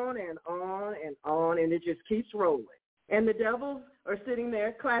on and on and on, and it just keeps rolling. And the devils are sitting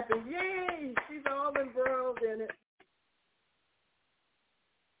there clapping, yay, she's all embroiled in it.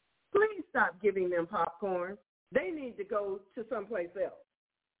 Please stop giving them popcorn. They need to go to someplace else.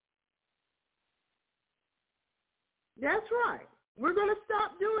 That's right. We're going to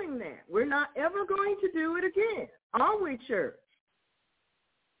stop doing that. We're not ever going to do it again. Are we, church?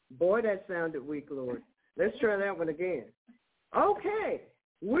 Boy, that sounded weak, Lord. Let's try that one again. Okay.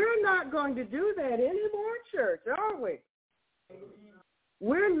 We're not going to do that anymore, church, are we?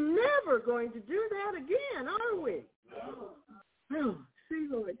 We're never going to do that again, are we? Oh, see,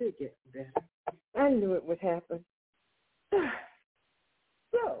 Lord, they're getting better. I knew it would happen.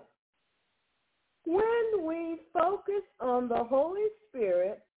 So, when we focus on the Holy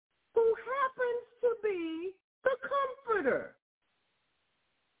Spirit, who happens to be the Comforter.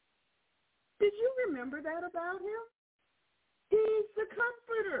 Did you remember that about him? He's the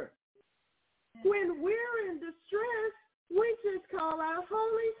Comforter. When we're in distress, we just call out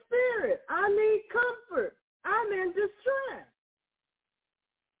Holy Spirit. I need comfort. I'm in distress.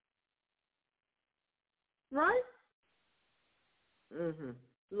 Right?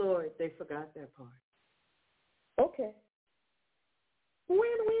 Lord, they forgot that part. Okay.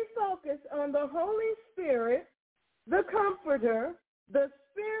 When we focus on the Holy Spirit, the Comforter, the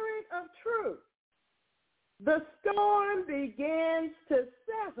Spirit of truth, the storm begins to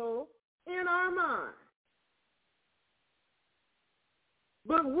settle in our mind.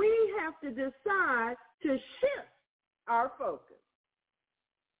 But we have to decide to shift our focus.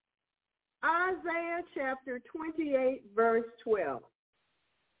 Isaiah chapter 28, verse 12.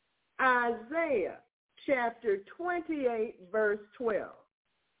 Isaiah chapter 28, verse 12.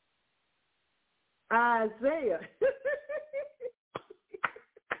 Isaiah.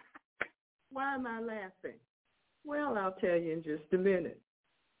 Why am I laughing? Well, I'll tell you in just a minute.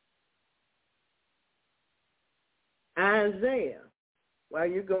 Isaiah. While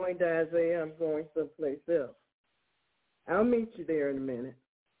you're going to Isaiah, I'm going someplace else. I'll meet you there in a minute.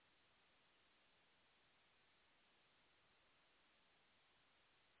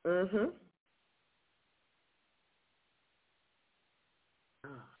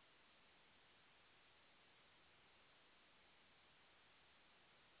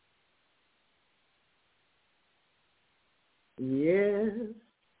 Yes,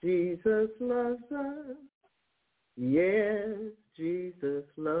 Jesus loves us. Yes, Jesus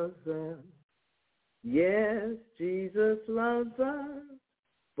loves us. Yes, Jesus loves us,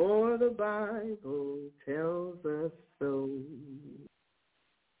 for the Bible tells us so.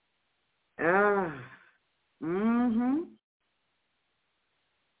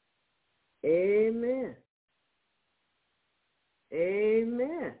 Amen.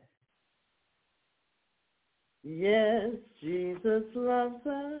 Amen. Yes, Jesus loves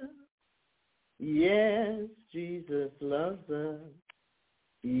us. Yes, Jesus loves us.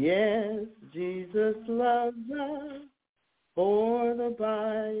 Yes, Jesus loves us, for the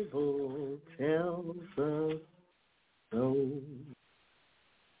Bible tells us so.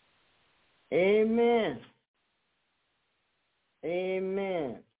 Amen.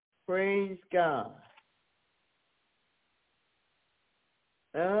 Amen. Praise God.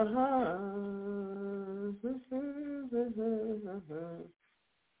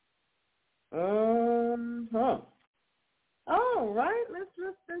 All right, let's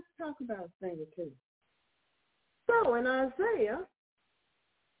talk about a thing or two. So in Isaiah,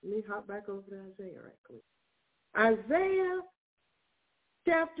 let me hop back over to Isaiah right quick. Isaiah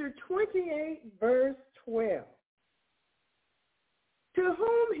chapter 28, verse 12. To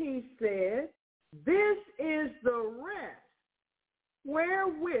whom he said, this is the rest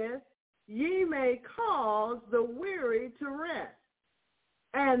wherewith ye may cause the weary to rest,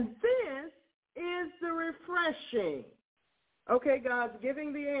 and this is the refreshing. Okay, God's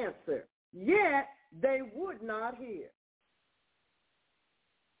giving the answer. Yet they would not hear.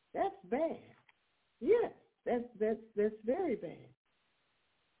 That's bad. Yes, that's very bad.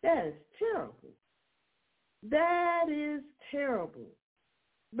 That is terrible. That is terrible.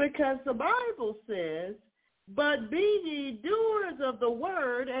 Because the Bible says, but be ye doers of the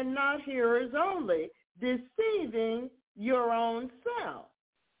word and not hearers only, deceiving your own self.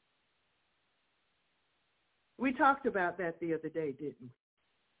 We talked about that the other day, didn't we?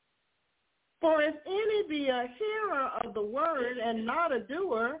 For if any be a hearer of the word and not a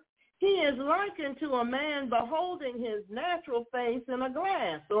doer, he is likened to a man beholding his natural face in a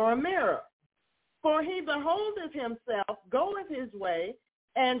glass or a mirror. For he beholdeth himself, goeth his way,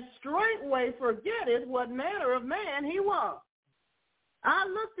 and straightway forgetteth what manner of man he was. I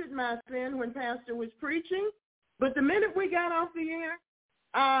looked at my sin when Pastor was preaching, but the minute we got off the air,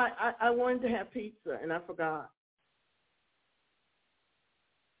 I wanted to have pizza, and I forgot.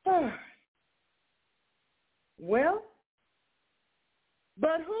 Well,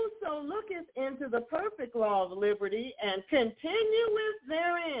 but whoso looketh into the perfect law of liberty and continueth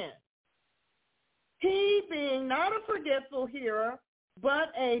therein, he being not a forgetful hearer,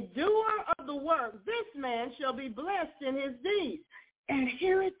 but a doer of the work, this man shall be blessed in his deeds. And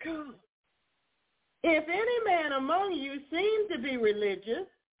here it comes. If any man among you seem to be religious,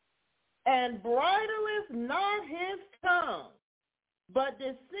 and bridleth not his tongue, but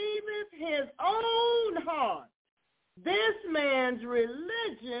deceiveth his own heart, this man's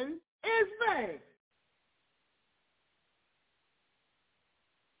religion is vain.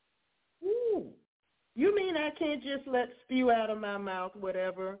 Ooh. You mean I can't just let spew out of my mouth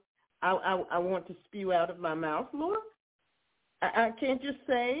whatever I want to spew out of my mouth, Lord? I can't just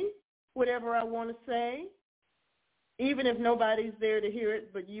say whatever I want to say, even if nobody's there to hear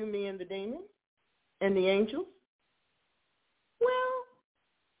it but you, me, and the demons and the angels? Well,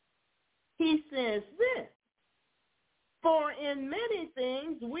 he says this, for in many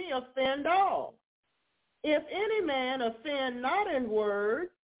things we offend all. If any man offend not in word,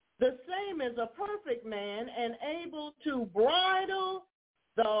 the same is a perfect man and able to bridle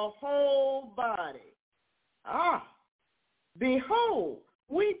the whole body. Behold,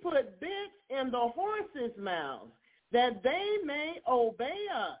 we put bits in the horses' mouths that they may obey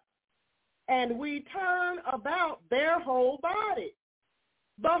us, and we turn about their whole body.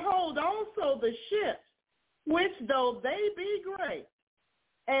 Behold also the ships, which though they be great,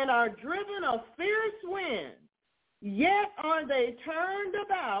 and are driven of fierce winds, yet are they turned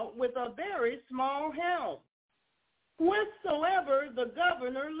about with a very small helm, whithersoever the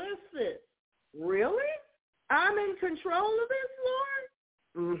governor listeth. Really? I'm in control of this,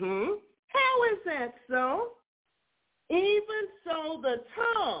 Lord? How is that so? Even so the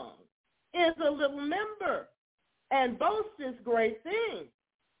tongue is a little member, and boasteth great things.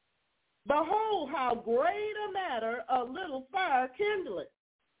 Behold, how great a matter a little fire kindleth.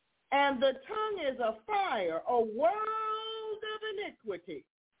 And the tongue is a fire, a world of iniquity.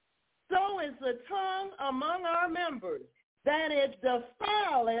 So is the tongue among our members, that it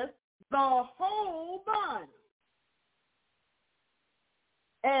defileth the whole body,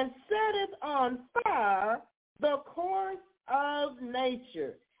 and setteth on fire the course of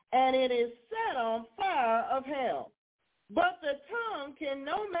nature, and it is set on fire of hell. But the tongue can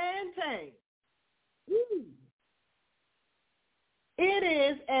no man tame. It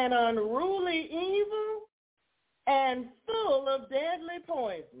is an unruly evil and full of deadly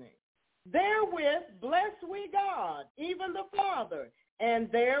poisoning. Therewith bless we God, even the Father,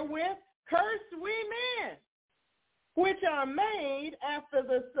 and therewith curse we men, which are made after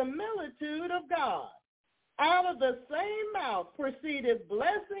the similitude of God. Out of the same mouth proceeded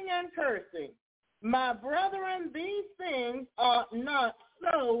blessing and cursing. My brethren, these things ought not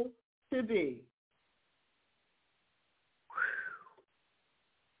so to be.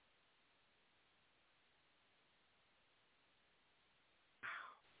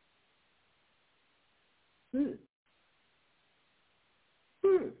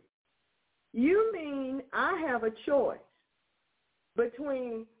 You mean I have a choice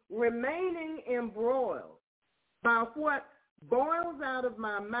between remaining embroiled by what boils out of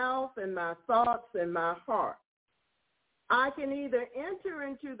my mouth and my thoughts and my heart. I can either enter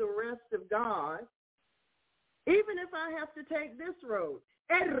into the rest of God, even if I have to take this road.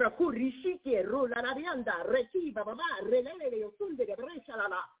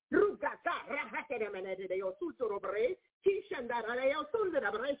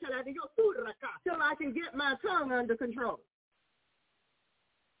 Till I can get my tongue under control.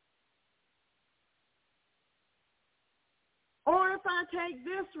 Or if I take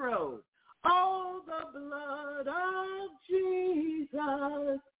this road, oh, the blood of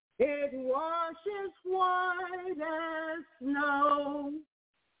Jesus, it washes white as snow.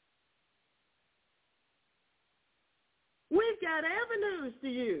 We've got avenues to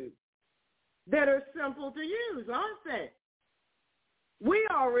use that are simple to use, aren't they? We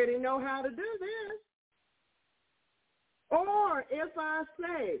already know how to do this. Or if I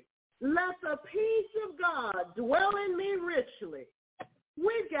say, let the peace of God dwell in me richly,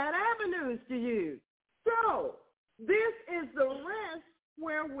 we've got avenues to use. So this is the rest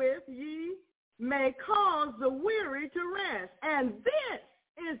wherewith ye may cause the weary to rest. And this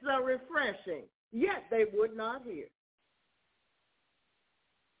is the refreshing, yet they would not hear.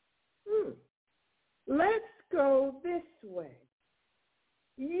 Let's go this way.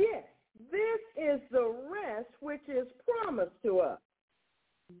 Yes, this is the rest which is promised to us.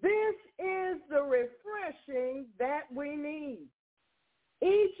 This is the refreshing that we need.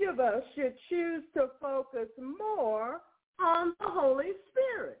 Each of us should choose to focus more on the Holy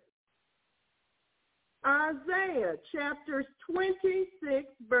Spirit. Isaiah chapter 26,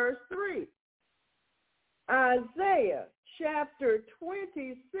 verse 3. Isaiah chapter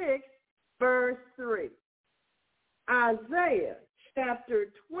 26, verse 3. Isaiah chapter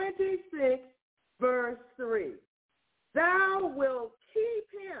 26, verse 3. Thou wilt keep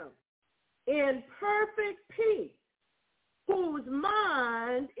him in perfect peace, whose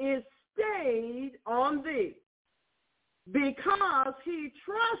mind is stayed on thee, because he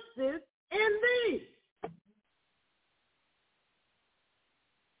trusteth in thee.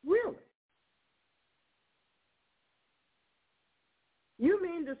 Really? You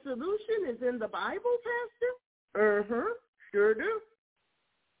mean the solution is in the Bible, Pastor? Sure do.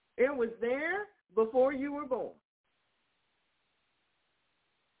 It was there before you were born.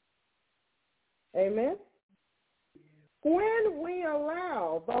 Amen? When we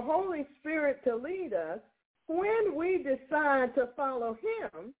allow the Holy Spirit to lead us, when we decide to follow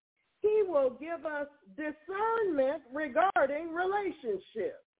him, he will give us discernment regarding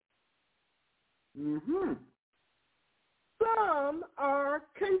relationships. Some are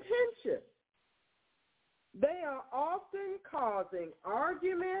contentious. They are often causing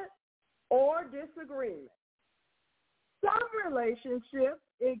argument or disagreement. Some relationships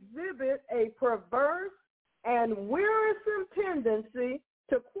exhibit a perverse and wearisome tendency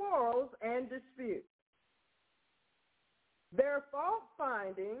to quarrels and disputes. Their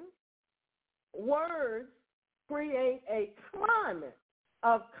fault-finding words create a climate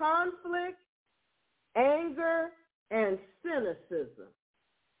of conflict, anger, and cynicism.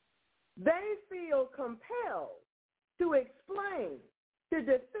 They feel compelled to explain, to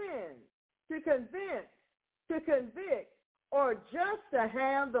defend, to convince, to convict, or just to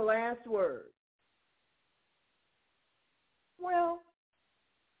have the last word. Well,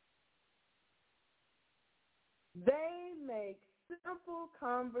 they make simple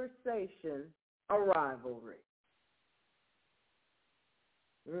conversation a rivalry.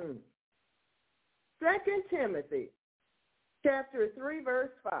 2 Timothy chapter 3,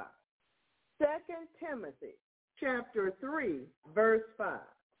 verse 5. 2 Timothy chapter 3, verse 5.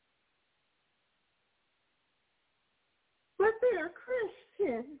 But they are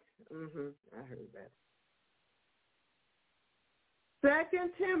Christians. I heard that.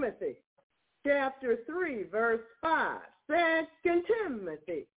 2 Timothy chapter 3, verse 5. 2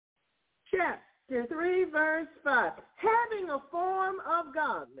 Timothy chapter 3, verse 5. Having a form of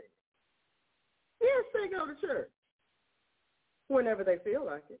godliness. Yes, they go to church whenever they feel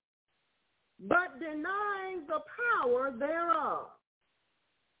like it, but denying the power thereof.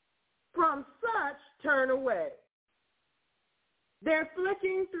 From such turn away. They're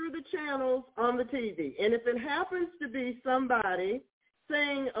flicking through the channels on the TV, and if it happens to be somebody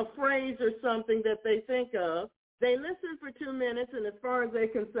saying a phrase or something that they think of, they listen for 2 minutes, and as far as they're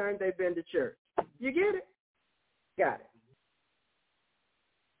concerned, they've been to church. You get it? Got it.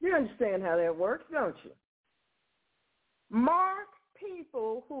 You understand how that works, don't you? Mark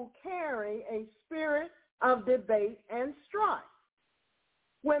people who carry a spirit of debate and strife.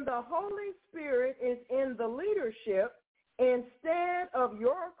 When the Holy Spirit is in the leadership, instead of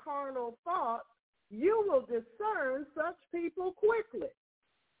your carnal thoughts, you will discern such people quickly.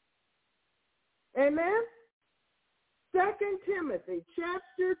 Amen? 2 Timothy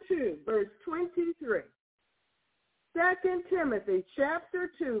chapter 2, verse 23. 2 Timothy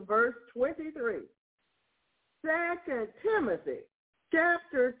chapter 2, verse 23. 2 Timothy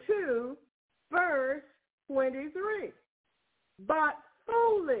chapter 2, verse 23. But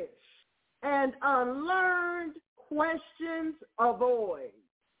foolish and unlearned questions avoid.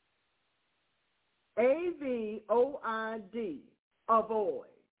 A-V-O-I-D, avoid.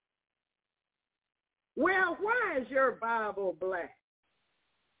 Well, why is your Bible black?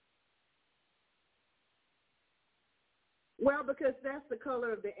 Well, because that's the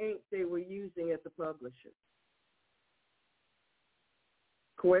color of the ink they were using at the publisher.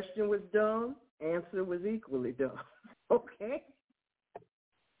 Question was dumb, answer was equally dumb. Okay?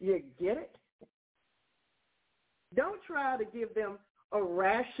 You get it? Don't try to give them a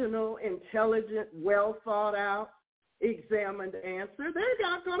rational, intelligent, well thought out, examined answer. They're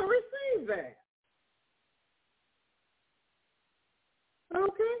not going to receive that.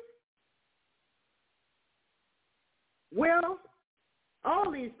 Okay? Well,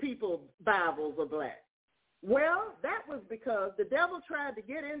 all these people's Bibles are black. Well, that was because the devil tried to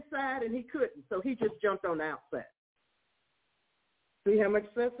get inside and he couldn't, so he just jumped on the outside. See how much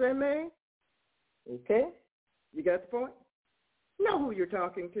sense that made? Okay? You got the point? Know who you're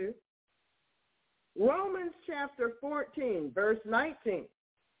talking to. Romans chapter 14, verse 19.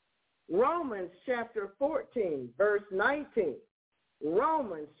 Romans chapter 14, verse 19.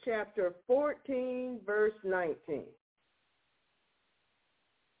 Romans chapter 14, verse 19.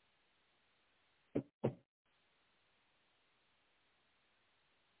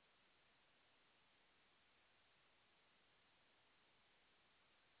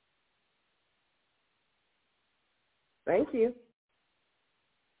 Thank you.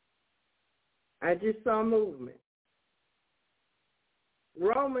 I just saw movement.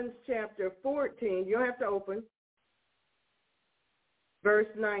 Romans chapter 14, you don't have to open. Verse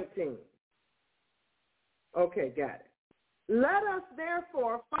 19. Okay, got it. Let us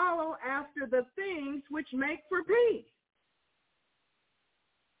therefore follow after the things which make for peace.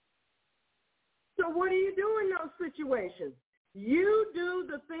 So what do you do in those situations? You do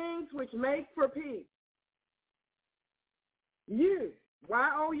the things which make for peace. You,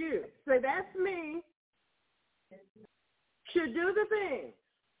 Y-O-U, say that's me, should do the things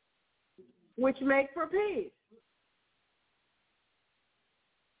which make for peace.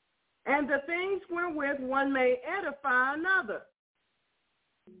 And the things wherewith one may edify another.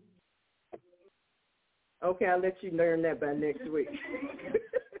 Okay, I'll let you learn that by next week.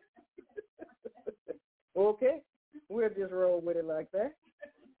 Okay, we'll just roll with it like that.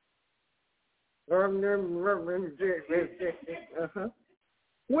 When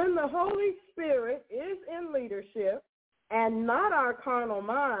the Holy Spirit is in leadership and not our carnal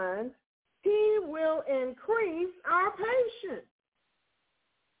minds, he will increase our patience.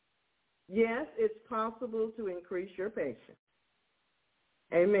 Yes, it's possible to increase your patience.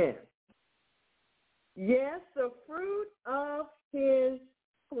 Amen. Yes, the fruit of his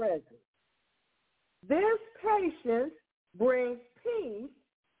presence. This patience brings peace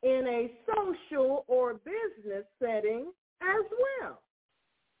in a social or business setting as well.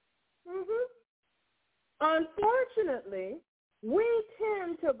 Unfortunately, we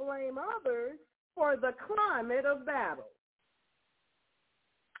tend to blame others for the climate of battle.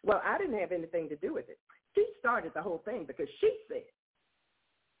 Well, I didn't have anything to do with it. She started the whole thing because she said,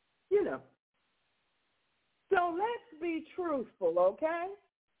 you know. So let's be truthful, okay?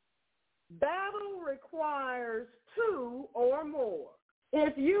 Battle requires two or more.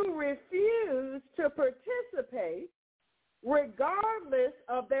 If you refuse to participate, regardless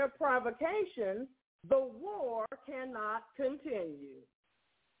of their provocation, the war cannot continue.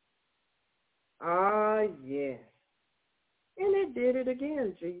 Ah, yes. And it did it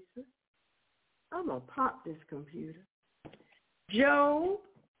again, Jesus. I'm going to pop this computer. Job,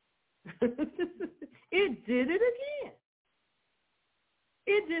 it did it again.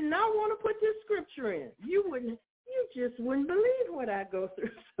 It did not want to put this scripture in. You just wouldn't believe what I go through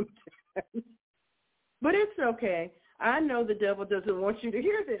sometimes. But it's okay. I know the devil doesn't want you to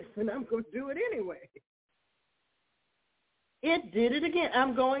hear this, and I'm going to do it anyway. It did it again.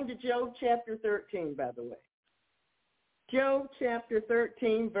 I'm going to Job chapter 13, by the way. Job chapter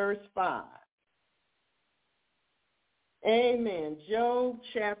 13, verse 5. Amen. Job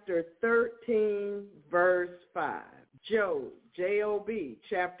chapter 13, verse 5. Job, J-O-B,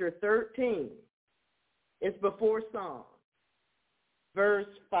 chapter 13. It's before Psalm. Verse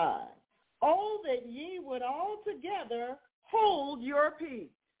 5. Oh, that ye would altogether hold your peace.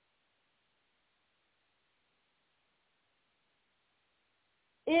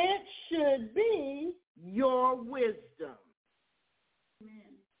 It should be your wisdom.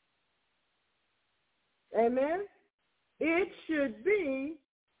 Amen. Amen? It should be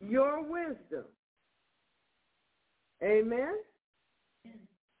your wisdom. Amen?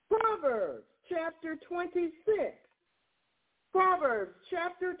 Proverbs chapter 26. Proverbs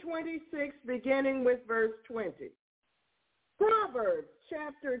chapter 26, beginning with verse 20. Proverbs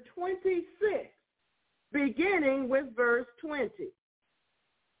chapter 26, beginning with verse 20.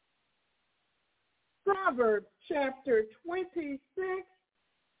 Proverbs chapter 26,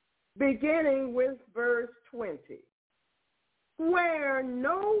 beginning with verse 20. Where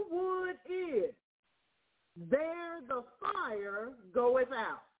no wood is, there the fire goeth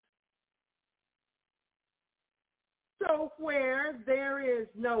out. So where there is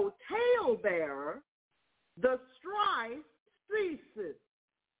no talebearer, the strife ceases.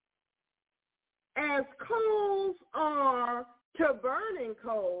 As coals are to burning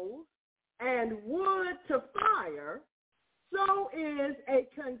coals, and wood to fire, so is a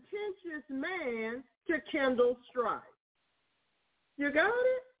contentious man to kindle strife. You got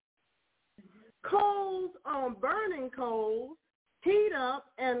it? Coals on burning coals heat up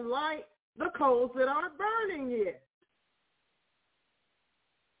and light the coals that aren't burning yet.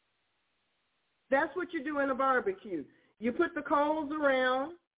 That's what you do in a barbecue. You put the coals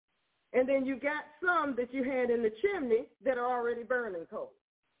around, and then you got some that you had in the chimney that are already burning coals.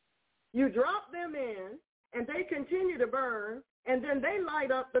 You drop them in, and they continue to burn, and then they light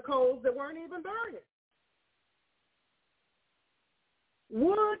up the coals that weren't even burning.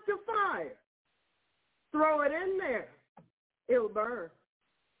 Wood to fire. Throw it in there. It'll burn.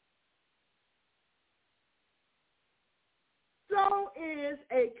 So is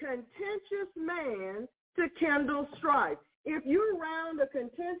a contentious man to kindle strife. If you're around a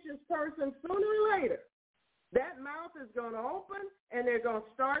contentious person, sooner or later, that mouth is going to open, and they're going to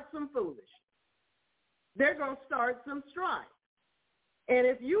start some foolishness. They're going to start some strife. And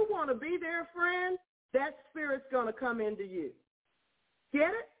if you want to be their friend, that spirit's going to come into you. Get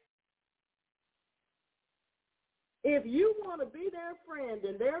it? If you want to be their friend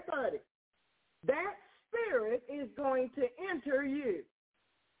and their buddy, that spirit is going to enter you.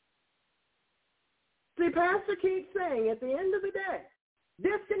 See, Pastor keeps saying at the end of the day,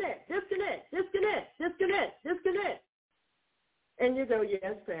 disconnect, disconnect, disconnect, disconnect, disconnect. And you go,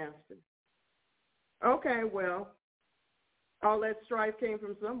 yes, Pastor. Okay, well, all that strife came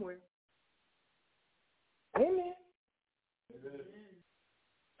from somewhere. Amen.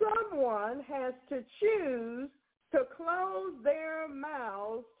 Someone has to choose to close their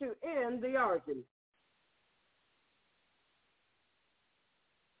mouths to end the argument.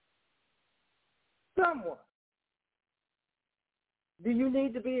 Someone. Do you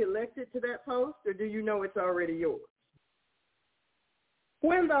need to be elected to that post, or do you know it's already yours?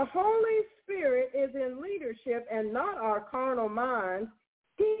 When the Holy Spirit is in leadership and not our carnal minds,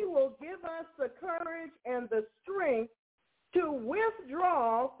 he will give us the courage and the strength to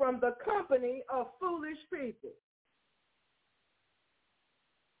withdraw from the company of foolish people.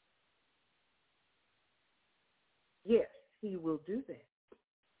 Yes, he will do that.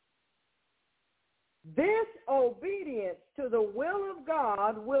 This obedience to the will of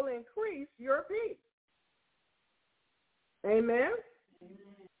God will increase your peace. Amen?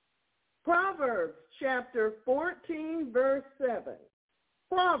 Amen. Proverbs chapter 14, verse 7.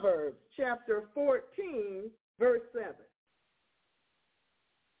 Proverbs chapter 14, verse 7.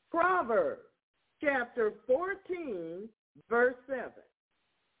 Proverbs chapter 14, verse 7.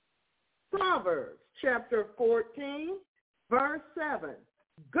 Proverbs chapter 14, verse 7.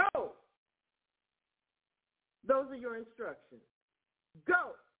 Go. Those are your instructions.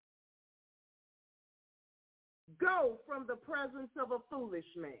 Go. Go from the presence of a foolish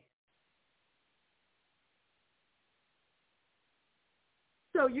man.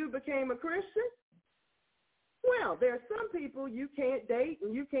 so you became a Christian? Well, there are some people you can't date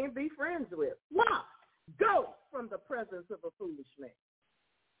and you can't be friends with. Why? Go from the presence of a foolish man.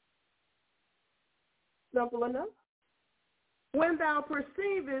 Simple enough. When thou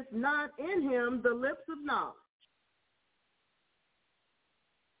perceivest not in him the lips of knowledge.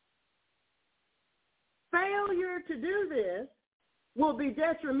 Failure to do this will be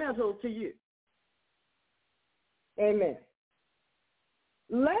detrimental to you. Amen.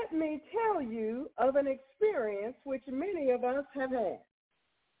 Let me tell you of an experience which many of us have had.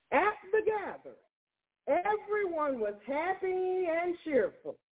 At the gathering, everyone was happy and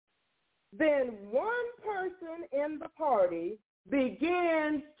cheerful. Then one person in the party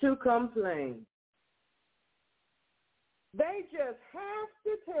begins to complain. They just have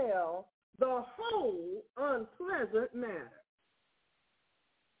to tell the whole unpleasant matter.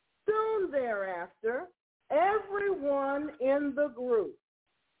 Soon thereafter, everyone in the group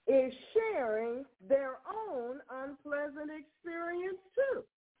is sharing their own unpleasant experience too.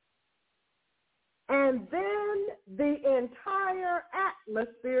 And then the entire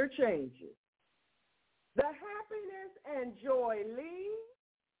atmosphere changes. The happiness and joy leave,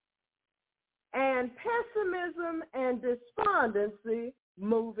 and pessimism and despondency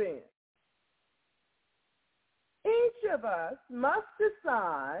move in. Each of us must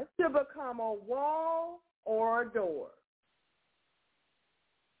decide to become a wall or a door.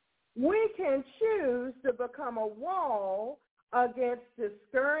 We can choose to become a wall against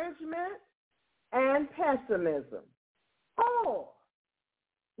discouragement and pessimism, or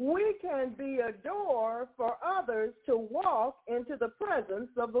we can be a door for others to walk into the presence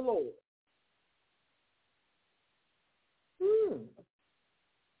of the Lord.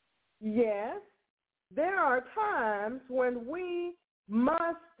 Yes, there are times when we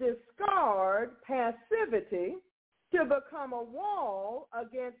must discard passivity to become a wall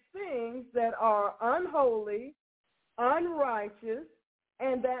against things that are unholy, unrighteous,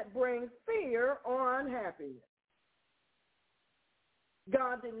 and that bring fear or unhappiness.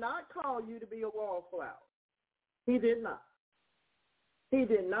 God did not call you to be a wallflower. He did not. He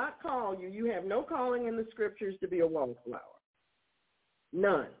did not call you. You have no calling in the scriptures to be a wallflower.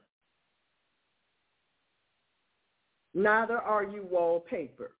 None. Neither are you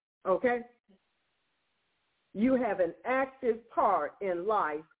wallpaper, okay? You have an active part in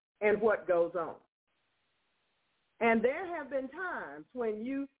life and what goes on. And there have been times when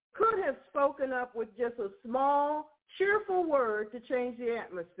you could have spoken up with just a small, cheerful word to change the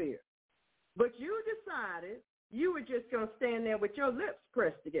atmosphere. But you decided you were just going to stand there with your lips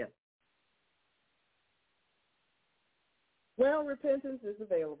pressed together. Well, repentance is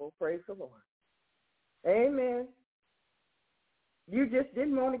available. Praise the Lord. Amen. You just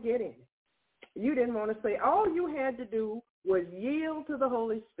didn't want to get in. You didn't want to say, all you had to do was yield to the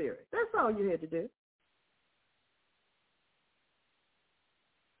Holy Spirit. That's all you had to do.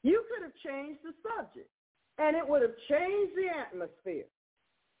 You could have changed the subject, and it would have changed the atmosphere.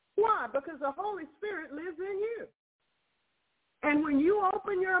 Why? Because the Holy Spirit lives in you. And when you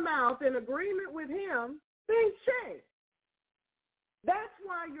open your mouth in agreement with him, things change. That's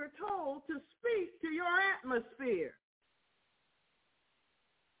why you're told to speak to your atmosphere.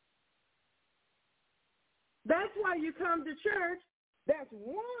 That's why you come to church. That's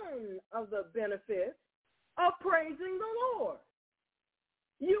one of the benefits of praising the Lord.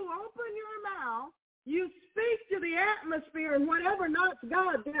 You open your mouth, you speak to the atmosphere, and whatever knocks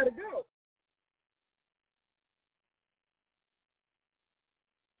God, got to go.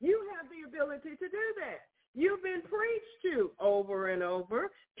 You have the ability to do that. You've been preached to over and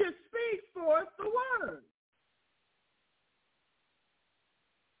over to speak forth the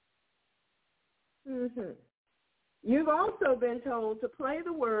word. You've also been told to play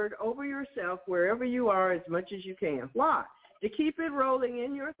the word over yourself wherever you are as much as you can. Why? To keep it rolling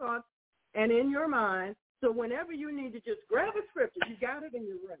in your thoughts and in your mind, so whenever you need to just grab a scripture, you got it and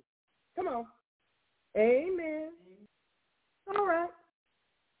you're ready. Come on. Amen. All right.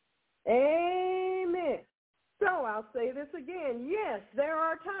 Amen. So I'll say this again. Yes, there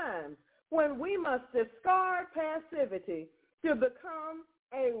are times when we must discard passivity to become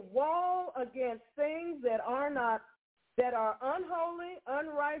a wall against things that are unholy,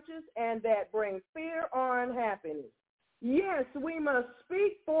 unrighteous, and that bring fear or unhappiness. Yes, we must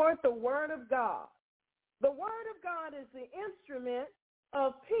speak forth the word of God. The word of God is the instrument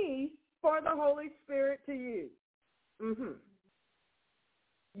of peace for the Holy Spirit to use.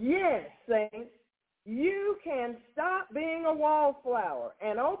 Yes, saints, you can stop being a wallflower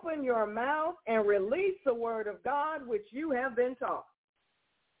and open your mouth and release the word of God which you have been taught.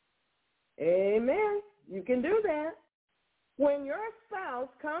 Amen. You can do that. When your spouse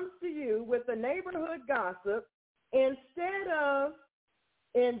comes to you with a neighborhood gossip, instead of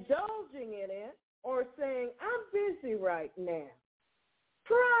indulging in it or saying, I'm busy right now,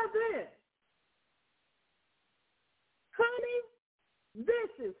 try this. Honey,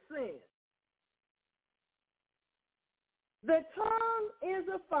 this is sin. The tongue is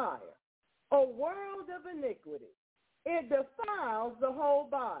a fire, a world of iniquity. It defiles the whole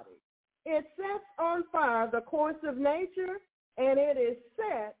body. It sets on fire the course of nature, and it is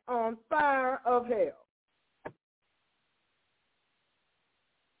set on fire of hell.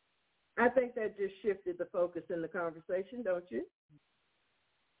 I think that just shifted the focus in the conversation, don't you?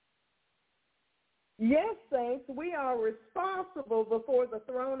 Yes, saints, we are responsible before the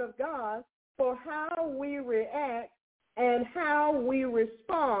throne of God for how we react and how we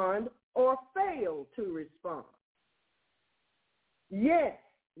respond or fail to respond. Yes,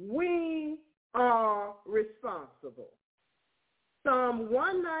 we are responsible. Psalm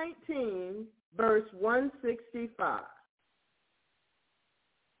 119, verse 165.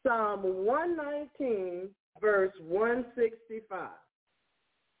 Psalm 119, verse 165.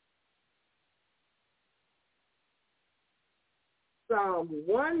 Psalm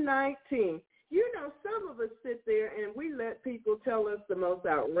 119. You know, some of us sit there and we let people tell us the most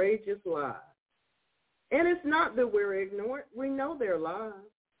outrageous lies. And it's not that we're ignorant. We know they're lies.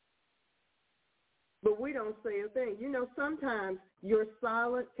 But we don't say a thing. You know, sometimes your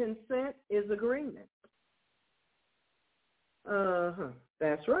silent consent is agreement.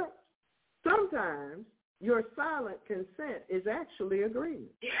 That's right. Sometimes your silent consent is actually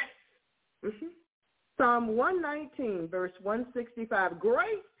agreement. Yes. Mm-hmm. Psalm 119, verse 165,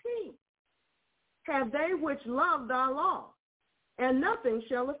 great peace have they which love thy law, and nothing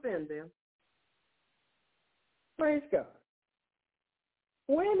shall offend them. Praise God.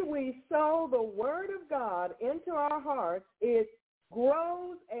 When we sow the word of God into our hearts, it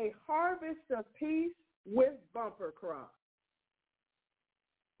grows a harvest of peace with bumper crops.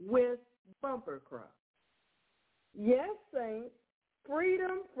 With bumper crops. Yes, saints,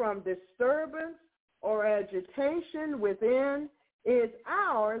 freedom from disturbance or agitation within is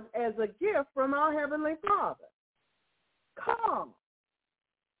ours as a gift from our Heavenly Father. Calm,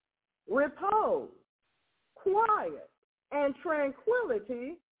 repose, quiet, and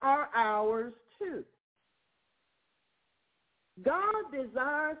tranquility are ours too. God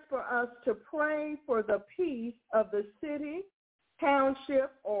desires for us to pray for the peace of the city,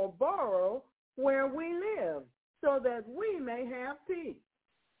 township, or borough where we live so that we may have peace.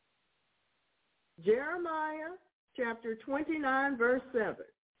 Jeremiah chapter 29, verse 7.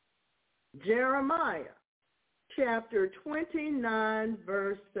 Jeremiah chapter 29,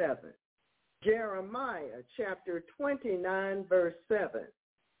 verse 7. Jeremiah chapter 29, verse 7.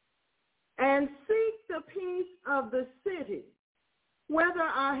 And seek the peace of the city, whether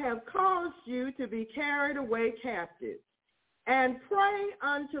I have caused you to be carried away captive, and pray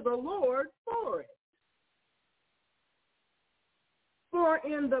unto the Lord for it. For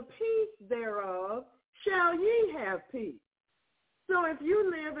in the peace thereof shall ye have peace. So if you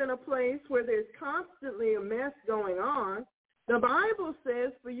live in a place where there's constantly a mess going on, the Bible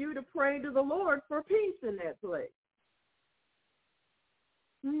says for you to pray to the Lord for peace in that place.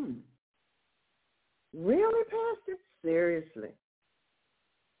 Really, Pastor? Seriously.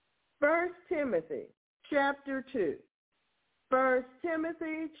 1 Timothy chapter 2. 1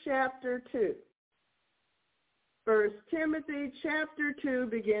 Timothy chapter 2. 1 Timothy chapter 2,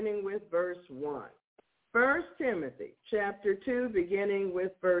 beginning with verse 1. 1 Timothy chapter 2, beginning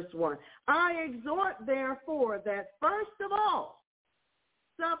with verse 1. I exhort, therefore, that first of all,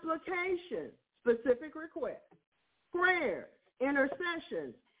 supplication, specific requests, prayers,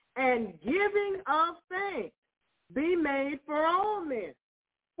 intercessions, and giving of thanks be made for all men,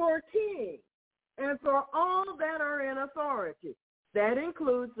 for kings, and for all that are in authority. That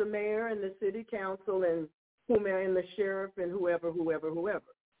includes the mayor and the city council and whomever, and the sheriff and whoever.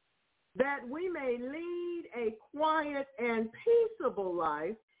 That we may lead a quiet and peaceable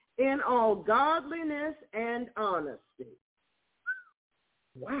life in all godliness and honesty.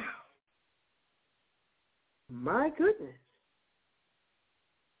 Wow. My goodness.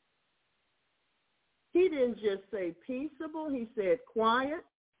 He didn't just say peaceable, he said quiet,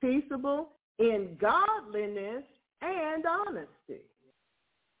 peaceable, in godliness and honesty.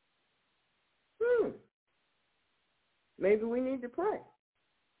 Maybe we need to pray.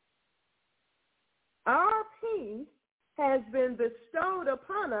 Our peace has been bestowed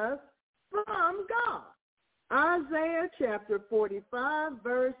upon us from God. Isaiah chapter 45,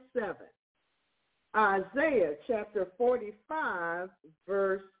 verse 7. Isaiah chapter 45,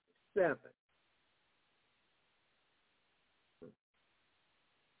 verse 7.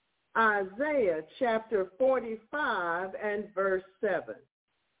 Isaiah chapter 45 and verse 7.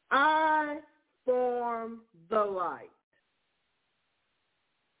 I form the light.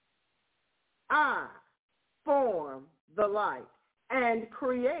 I form the light and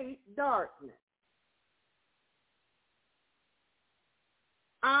create darkness.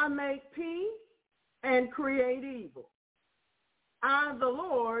 I make peace and create evil. I, the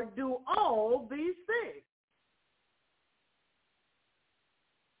Lord, do all these things.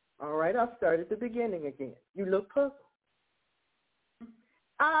 All right, I'll start at the beginning again. You look puzzled.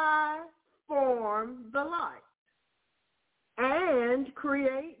 I form the light and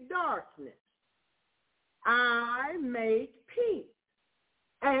create darkness. I make peace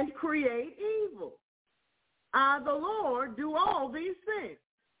and create evil. I, the Lord, do all these things.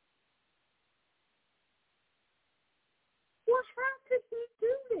 Well, how could he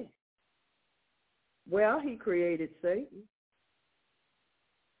do this? Well, he created Satan.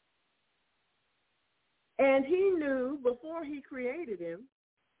 And he knew before he created him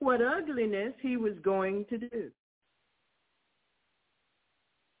what ugliness he was going to do.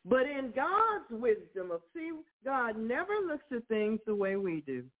 But in God's wisdom, God never looks at things the way we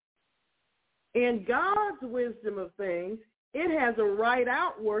do. In God's wisdom of things, it has a right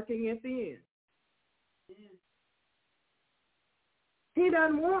outworking at the end. He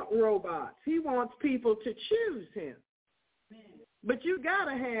doesn't want robots. He wants people to choose him. But you got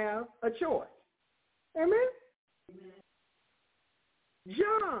to have a choice. Amen?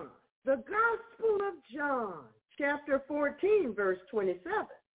 John, the Gospel of John, chapter 14, verse 27.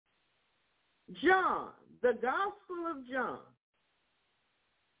 John, the Gospel of John,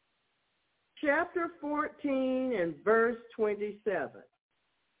 chapter 14 and verse 27.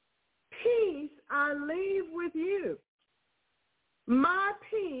 Peace I leave with you. My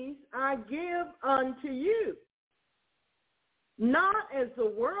peace I give unto you. Not as the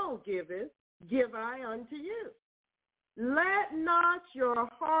world giveth, give I unto you. Let not your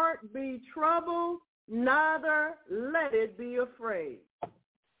heart be troubled, neither let it be afraid.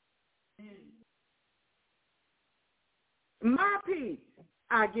 My peace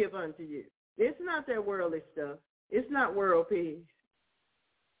I give unto you. It's not that worldly stuff. It's not world peace.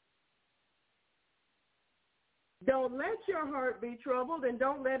 Don't let your heart be troubled and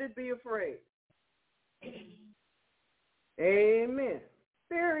don't let it be afraid. Amen.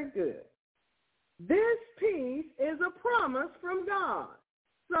 Very good. This peace is a promise from God.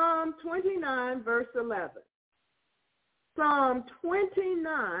 Psalm 29, verse 11. Psalm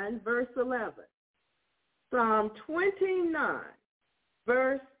 29, verse 11. Psalm 29,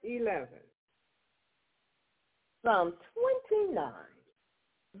 verse 11. Psalm 29,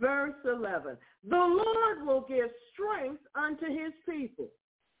 verse 11. The Lord will give strength unto his people.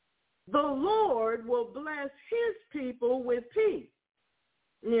 The Lord will bless his people with peace.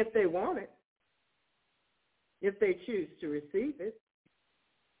 And if they want it, if they choose to receive it.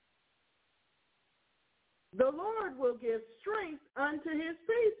 The Lord will give strength unto his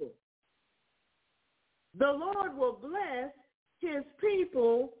people. The Lord will bless his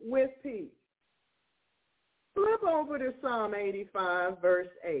people with peace. Flip over to Psalm 85, verse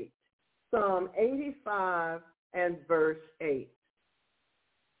 8. Psalm 85 and verse 8.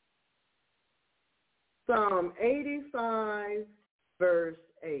 Psalm 85, verse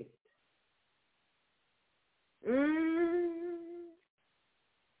 8.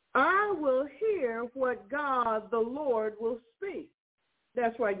 I will hear what God the Lord will speak.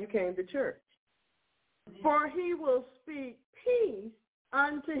 That's why you came to church. For he will speak peace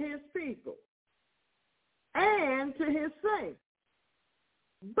unto his people and to his saints.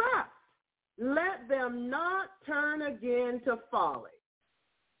 But let them not turn again to folly.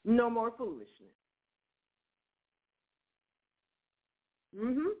 No more foolishness.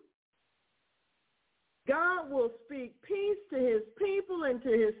 God will speak peace to his people and to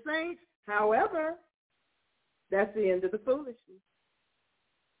his saints. However, that's the end of the foolishness.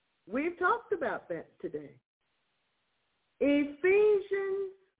 We've talked about that today.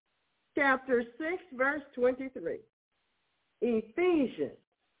 Ephesians chapter 6, verse 23. Ephesians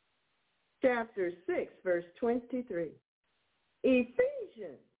chapter 6, verse 23.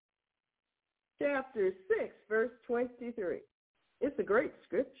 Ephesians chapter 6, verse 23. It's a great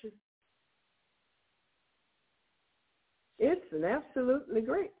scripture. It's an absolutely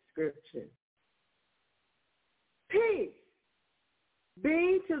great scripture. Peace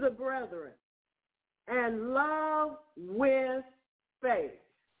be to the brethren and love with faith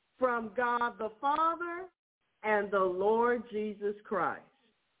from God the Father and the Lord Jesus Christ.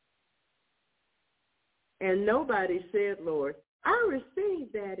 And nobody said, Lord, I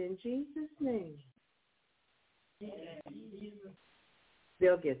receive that in Jesus' name.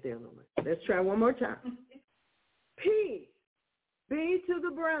 They'll get there, Lord. Let's try one more time. Peace be to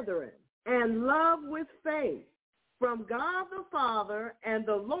the brethren and love with faith from God the Father and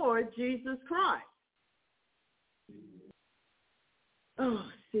the Lord Jesus Christ. Oh,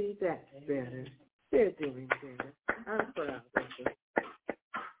 see, that's better. They're doing better. I'm proud of them.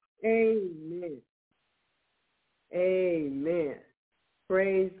 Amen. Amen.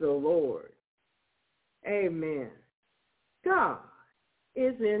 Praise the Lord. Amen. God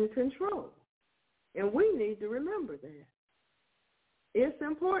is in control, and we need to remember that. It's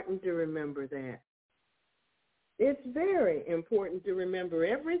important to remember that. It's very important to remember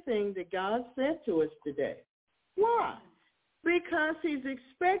everything that God said to us today. Why? Because he's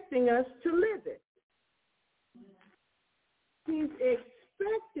expecting us to live it. He's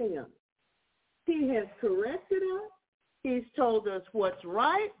expecting us. He has corrected us. He's told us what's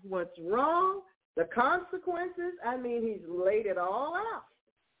right, what's wrong, the consequences. I mean, he's laid it all out.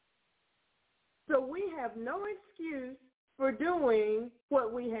 So we have no excuse for doing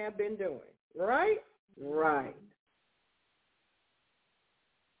what we have been doing, right? Right.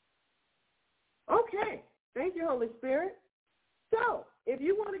 Okay. Thank you, Holy Spirit. So if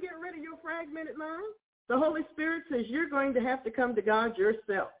you want to get rid of your fragmented mind, the Holy Spirit says you're going to have to come to God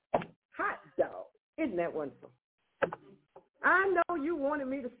yourself. Hot dog. Isn't that wonderful? I know you wanted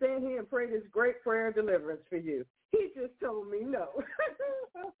me to stand here and pray this great prayer of deliverance for you. He just told me no.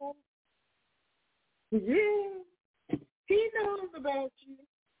 Yeah. He knows about you.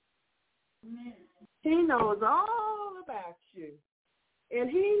 He knows all about you. And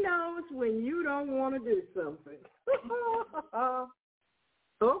he knows when you don't want to do something.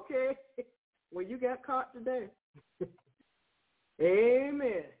 Okay. Well, you got caught today.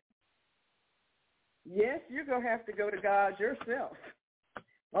 Amen. Yes, you're going to have to go to God yourself.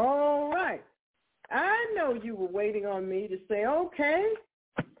 All right. I know you were waiting on me to say, okay,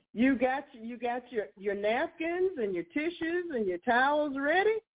 you got your napkins and your tissues and your towels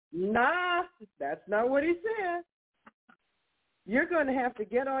ready? Nah, that's not what he said. You're going to have to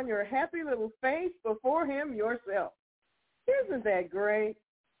get on your happy little face before him yourself. Isn't that great?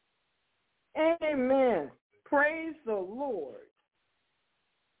 Amen. Praise the Lord.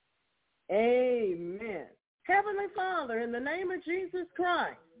 Amen. Heavenly Father, in the name of Jesus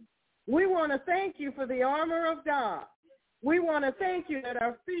Christ, we want to thank you for the armor of God. We want to thank you that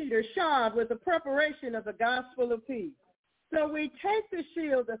our feet are shod with the preparation of the gospel of peace. So we take the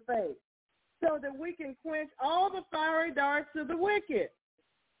shield of faith so that we can quench all the fiery darts of the wicked.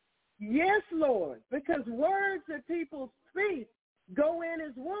 Yes, Lord, because words that people speak go in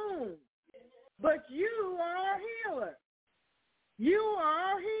as wounds. But you are our healer. You are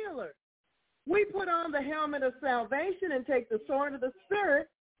our healer. We put on the helmet of salvation and take the sword of the Spirit,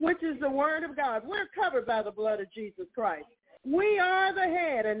 which is the word of God. We're covered by the blood of Jesus Christ. We are the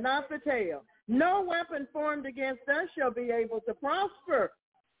head and not the tail. No weapon formed against us shall be able to prosper.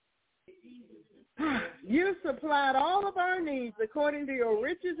 You supplied all of our needs according to your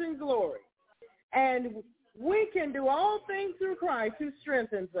riches and glory. And we can do all things through Christ who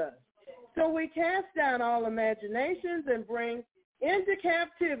strengthens us. So we cast down all imaginations and bring into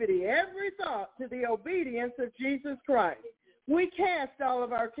captivity every thought to the obedience of Jesus Christ. We cast all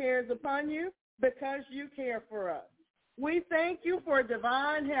of our cares upon you because you care for us. We thank you for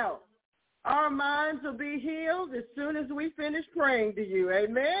divine health. Our minds will be healed as soon as we finish praying to you.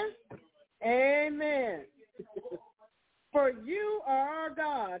 Amen? Amen. For you are our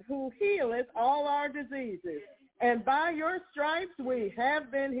God who healeth all our diseases, and by your stripes we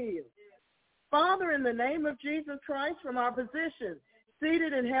have been healed. Father, in the name of Jesus Christ, from our position,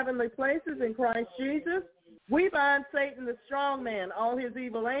 seated in heavenly places in Christ Jesus, we bind Satan, the strong man, all his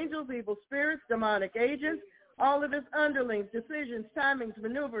evil angels, evil spirits, demonic agents, all of his underlings, decisions, timings,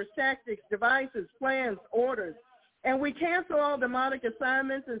 maneuvers, tactics, devices, plans, orders. And we cancel all demonic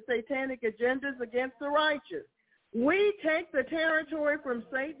assignments and satanic agendas against the righteous. We take the territory from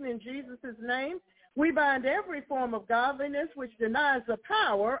Satan in Jesus' name. We bind every form of godliness which denies the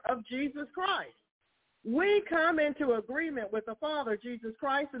power of Jesus Christ. We come into agreement with the Father, Jesus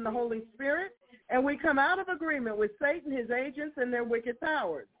Christ, and the Holy Spirit, and we come out of agreement with Satan, his agents, and their wicked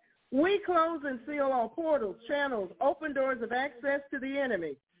powers. We close and seal all portals, channels, open doors of access to the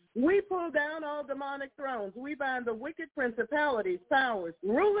enemy. We pull down all demonic thrones. We bind the wicked principalities, powers,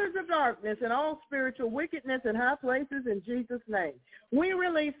 rulers of darkness, and all spiritual wickedness in high places in Jesus' name. We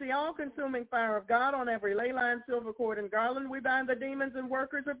release the all-consuming fire of God on every ley line, silver cord, and garland. We bind the demons and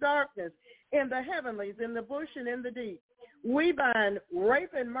workers of darkness in the heavenlies, in the bush, and in the deep. We bind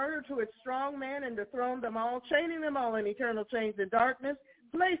rape and murder to its strong man and dethrone them all, chaining them all in eternal chains of darkness,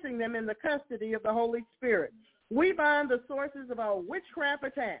 placing them in the custody of the Holy Spirit. We bind the sources of all witchcraft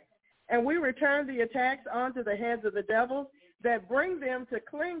attacks, and we return the attacks onto the heads of the devils that bring them to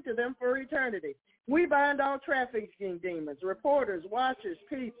cling to them for eternity. We bind all trafficking demons, reporters, watchers,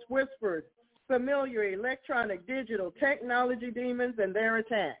 peeps, whisperers, familiar, electronic, digital, technology demons and their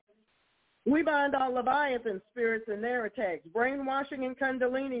attacks. We bind all Leviathan spirits and their attacks, brainwashing and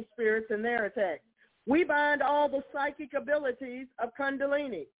Kundalini spirits and their attacks. We bind all the psychic abilities of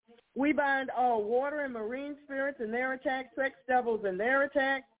Kundalini. We bind all water and marine spirits and their attacks, sex devils and their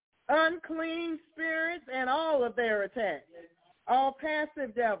attacks, unclean spirits and all of their attacks, all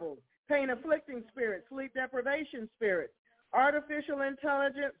passive devils, pain-afflicting spirits, sleep deprivation spirits, artificial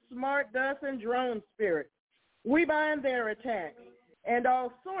intelligence, smart dust, and drone spirits. We bind their attacks, and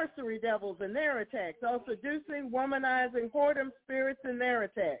all sorcery devils and their attacks, all seducing, womanizing, whoredom spirits and their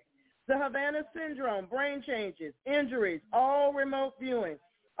attacks, the Havana syndrome, brain changes, injuries, all remote viewing,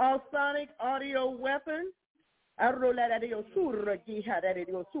 all sonic audio weapons.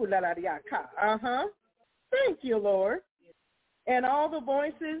 Thank you, Lord. And all the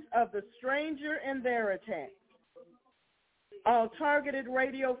voices of the stranger and their attacks, all targeted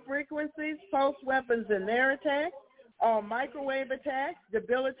radio frequencies, pulse weapons and their attacks, all microwave attacks,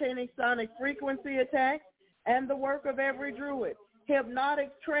 debilitating sonic frequency attacks, and the work of every druid,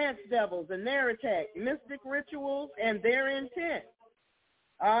 hypnotic trance devils and their attacks, mystic rituals and their intent.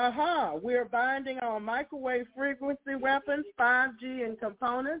 We're binding all microwave frequency weapons, 5G and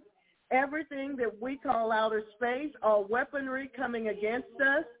components, everything that we call outer space, all weaponry coming against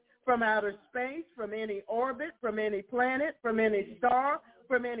us from outer space, from any orbit, from any planet, from any star,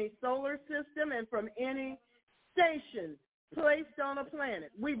 from any solar system, and from any station placed on a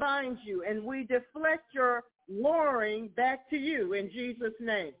planet. We bind you and we deflect your warring back to you in Jesus'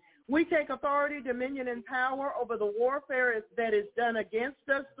 name. We take authority, dominion, and power over the warfare that is done against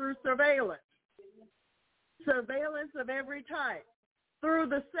us through surveillance of every type, through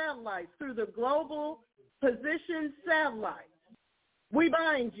the satellites, through the global positioned satellites. We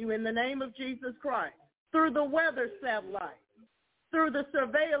bind you in the name of Jesus Christ, through the weather satellites, through the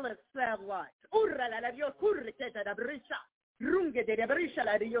surveillance satellites.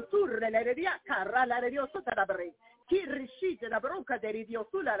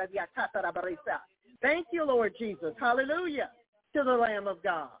 Thank you, Lord Jesus. Hallelujah to the Lamb of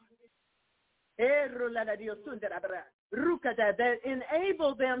God. That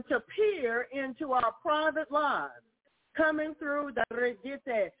enable them to peer into our private lives, coming through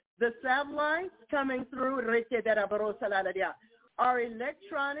the satellites, coming through our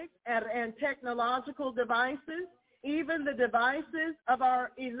electronic and technological devices, even the devices of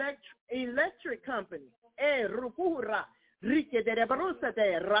our electric company. Even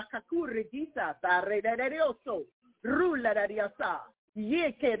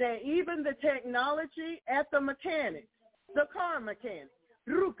the technology at the mechanics, the car mechanics.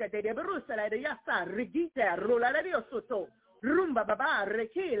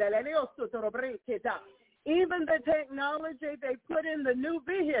 Even the technology they put in the new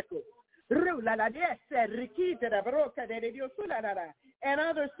vehicles. And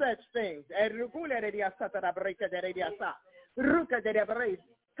other such things.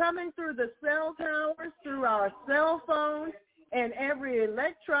 Coming through the cell towers, through our cell phones, and every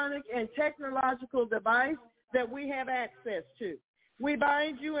electronic and technological device that we have access to. We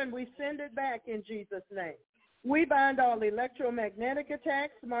bind you and we send it back in Jesus' name. We bind all electromagnetic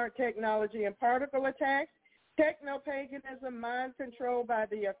attacks, smart technology and particle attacks, techno-paganism, mind control by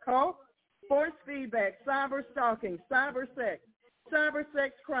the occult, force feedback, cyber stalking, cyber sex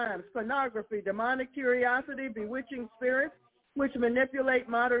crimes, pornography, demonic curiosity, bewitching spirits, which manipulate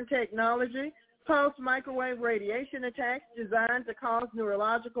modern technology, pulse microwave radiation attacks designed to cause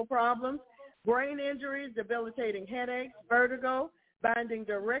neurological problems, brain injuries, debilitating headaches, vertigo, binding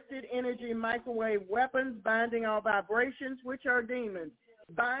directed energy microwave weapons, binding all vibrations, which are demons,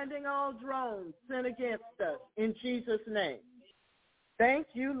 binding all drones sent against us in Jesus' name. Thank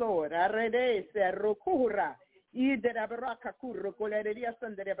you, Lord.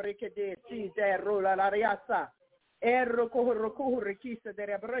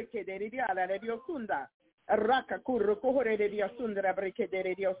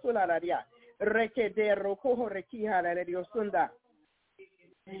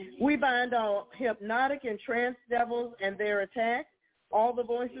 We bind all hypnotic and trance devils and their attacks, all the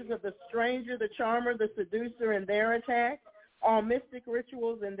voices of the stranger, the charmer, the seducer and their attacks, all mystic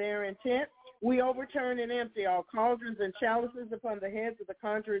rituals and their intent. We overturn and empty all cauldrons and chalices upon the heads of the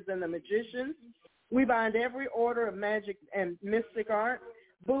conjurers and the magicians. We bind every order of magic and mystic art,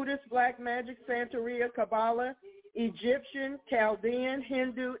 Buddhist, black magic, Santeria, Kabbalah, Egyptian, Chaldean,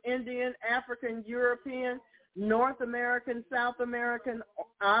 Hindu, Indian, African, European, North American, South American,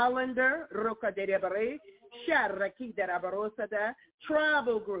 Islander,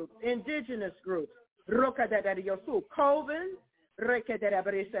 tribal groups, indigenous groups, Coven,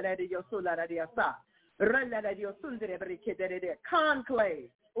 conclave,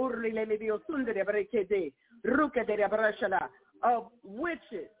 of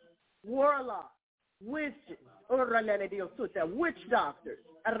witches, warlocks, witch doctors,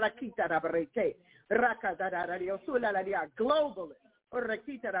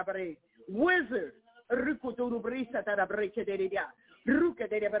 globalists, wizards,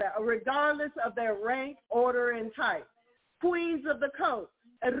 regardless of their rank, order, and type, queens of the coast,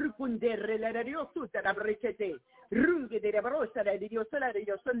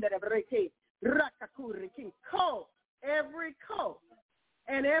 cult, every cult,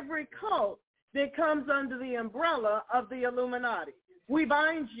 and every cult that comes under the umbrella of the Illuminati. We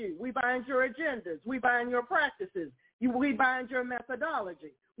bind you. We bind your agendas. We bind your practices. We bind your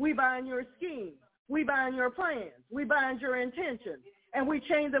methodology. We bind your schemes. We bind your plans. We bind your intentions. And we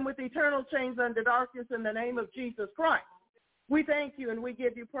chain them with eternal chains under darkness in the name of Jesus Christ. We thank you and we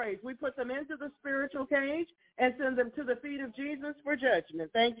give you praise. We put them into the spiritual cage and send them to the feet of Jesus for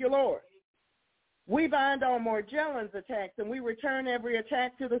judgment. Thank you, Lord. We bind all Morgellons attacks, and we return every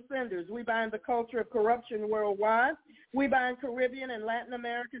attack to the senders. We bind the culture of corruption worldwide. We bind Caribbean and Latin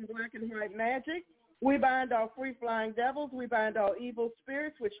American black and white magic. We bind all free-flying devils. We bind all evil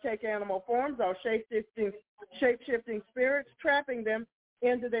spirits which take animal forms, all shape-shifting spirits, trapping them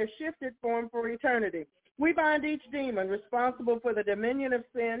into their shifted form for eternity. We bind each demon responsible for the dominion of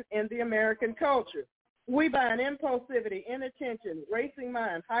sin in the American culture. We bind impulsivity, inattention, racing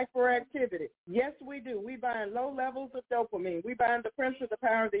mind, hyperactivity. Yes, we do. We bind low levels of dopamine. We bind the prince of the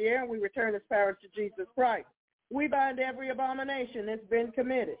power of the air, and we return his power to Jesus Christ. We bind every abomination that's been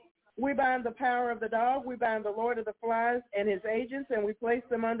committed. We bind the power of the dog. We bind the Lord of the Flies and his agents, and we place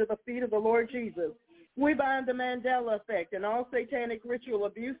them under the feet of the Lord Jesus. We bind the Mandela effect and all satanic ritual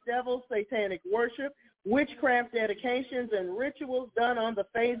abuse, devils, satanic worship, witchcraft dedications, and rituals done on the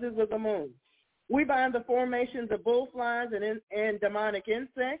phases of the moon. We bind the formations of bullflies and demonic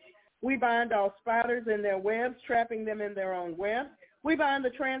insects. We bind all spiders in their webs, trapping them in their own webs. We bind the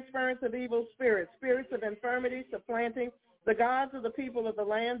transference of evil spirits, spirits of infirmity, supplanting the gods of the people of the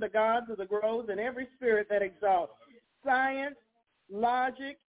land, the gods of the groves, and every spirit that exalts science,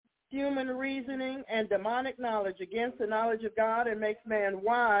 logic, human reasoning, and demonic knowledge against the knowledge of God and makes man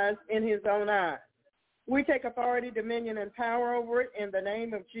wise in his own eyes. We take authority, dominion, and power over it in the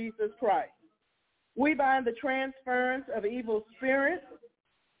name of Jesus Christ. We bind the transference of evil spirits.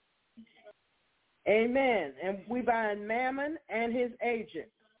 Amen. And we bind Mammon and his agents.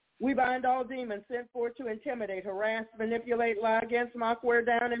 We bind all demons sent forth to intimidate, harass, manipulate, lie against, mock, wear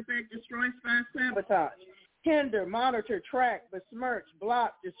down, in fact, destroy, spy, sabotage, hinder, monitor, track, besmirch,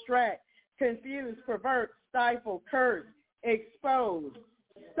 block, distract, confuse, pervert, stifle, curse, expose,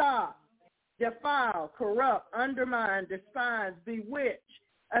 stop, defile, corrupt, undermine, despise, bewitch,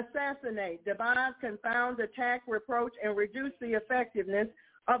 assassinate, devise, confound, attack, reproach, and reduce the effectiveness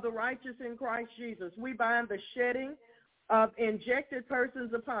of the righteous in Christ Jesus. We bind the shedding of injected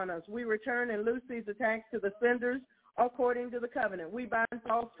persons upon us. We return and loose these attacks to the senders according to the covenant. We bind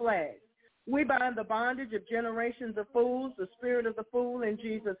false flags. We bind the bondage of generations of fools, the spirit of the fool in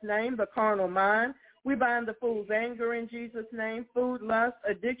Jesus' name, the carnal mind. We bind the fool's anger in Jesus' name, food, lust,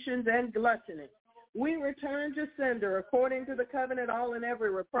 addictions, and gluttony. We return to sender according to the covenant all and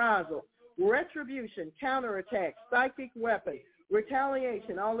every reprisal, retribution, counterattack, psychic weapon,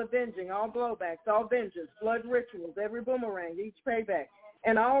 retaliation, all avenging, all blowbacks, all vengeance, blood rituals, every boomerang, each payback,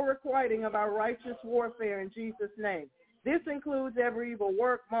 and all requiting of our righteous warfare in Jesus' name. This includes every evil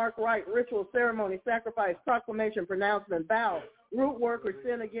work, mark, rite, ritual, ceremony, sacrifice, proclamation, pronouncement, vow, root work, or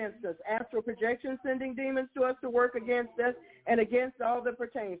sin against us, astral projection, sending demons to us to work against us and against all that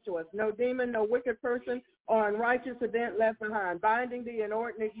pertains to us. No demon, no wicked person or unrighteous event left behind. Binding the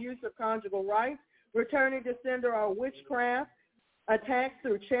inordinate use of conjugal rights, returning to sender all witchcraft, attacks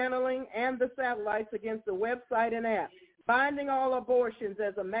through channeling and the satellites against the website and app. Binding all abortions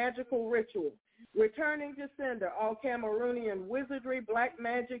as a magical ritual. Returning to sender all Cameroonian wizardry, black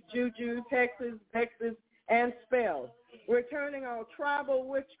magic, juju, hexes, vexes, and spells. Returning all tribal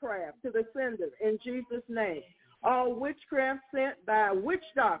witchcraft to the sender in Jesus' name. All witchcraft sent by witch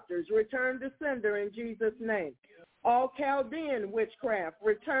doctors return to sender in Jesus' name. All Chaldean witchcraft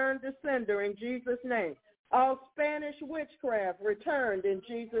return to sender in Jesus' name. All Spanish witchcraft returned in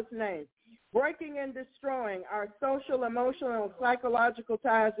Jesus' name. Breaking and destroying our social, emotional, and psychological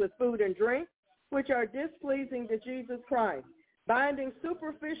ties with food and drink, which are displeasing to Jesus Christ. binding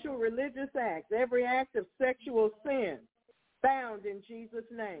superficial religious acts, every act of sexual sin, bound in Jesus'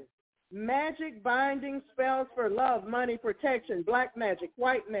 name. Magic binding spells for love, money, protection, black magic,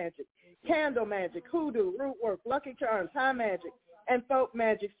 white magic, candle magic, hoodoo, root work, lucky charms, high magic, and folk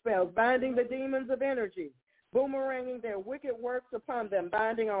magic spells, binding the demons of energy, boomeranging their wicked works upon them,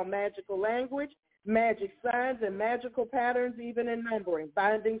 binding all magical language, magic signs, and magical patterns, even in numbering,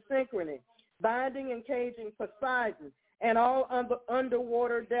 binding synchrony, binding and caging Poseidon and all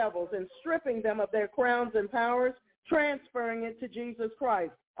underwater devils, and stripping them of their crowns and powers, transferring it to Jesus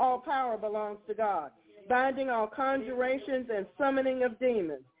Christ. All power belongs to God. Binding all conjurations and summoning of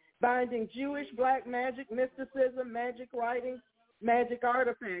demons, binding Jewish black magic, mysticism, magic writings, magic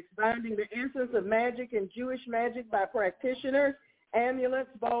artifacts, binding the essence of magic and Jewish magic by practitioners, amulets,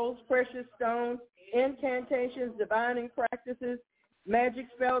 bowls, precious stones, incantations, divining practices, magic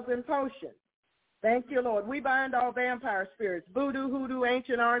spells, and potions. Thank you, Lord. We bind all vampire spirits, voodoo, hoodoo,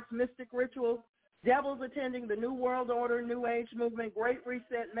 ancient arts, mystic rituals, devils attending the New World Order, New Age movement, Great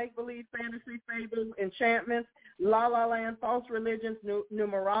Reset, make-believe, fantasy, fables, enchantments, la-la land, false religions,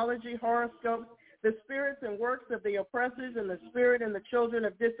 numerology, horoscopes, the spirits and works of the oppressors, and the spirit and the children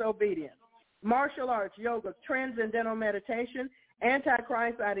of disobedience, martial arts, yoga, transcendental meditation,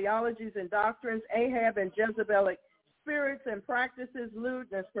 antichrist ideologies and doctrines, Ahab and Jezebelic spirits and practices,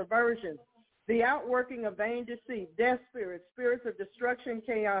 lewdness, perversions, the outworking of vain deceit, death spirits, spirits of destruction,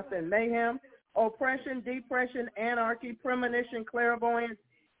 chaos, and mayhem, oppression, depression, anarchy, premonition, clairvoyance,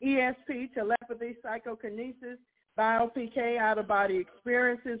 ESP, telepathy, psychokinesis, bio-PK, out-of-body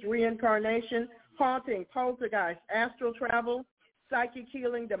experiences, reincarnation, haunting, poltergeist, astral travel, psychic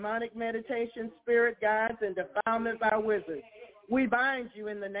healing, demonic meditation, spirit guides, and defilement by wizards. We bind you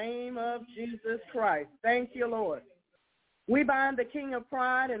in the name of Jesus Christ. Thank you, Lord. We bind the king of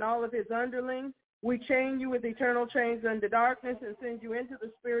pride and all of his underlings. We chain you with eternal chains under darkness and send you into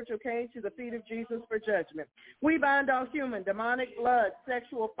the spiritual cage to the feet of Jesus for judgment. We bind all human, demonic blood,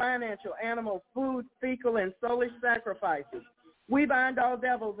 sexual, financial, animal, food, fecal, and soulish sacrifices. We bind all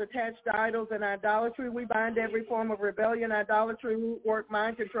devils attached to idols and idolatry. We bind every form of rebellion, idolatry, root work,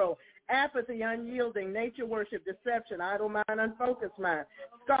 mind control, apathy, unyielding, nature worship, deception, idle mind, unfocused mind,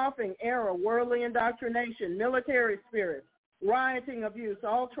 scoffing, error, worldly indoctrination, military spirits, rioting, abuse,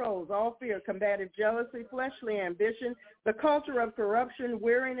 all trolls, all fear, combative jealousy, fleshly ambition, the culture of corruption,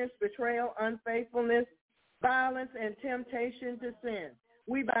 weariness, betrayal, unfaithfulness, violence, and temptation to sin.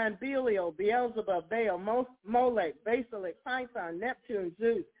 We bind Belial, Beelzebub, Baal, Molech, Basilic, Python, Neptune,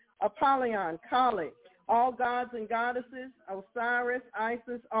 Zeus, Apollyon, Kali, all gods and goddesses, Osiris,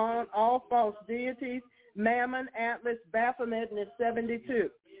 Isis, On, all false deities, Mammon, Atlas, Baphomet, and his 72.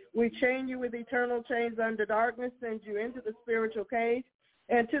 We chain you with eternal chains under darkness, send you into the spiritual cage,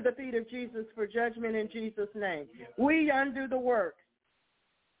 and to the feet of Jesus for judgment in Jesus' name. We undo the works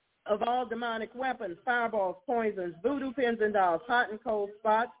of all demonic weapons, fireballs, poisons, voodoo pins and dolls, hot and cold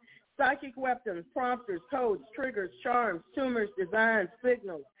spots, psychic weapons, prompters, codes, triggers, charms, tumors, designs,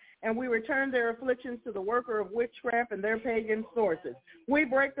 signals, and we return their afflictions to the worker of witchcraft and their pagan sources. We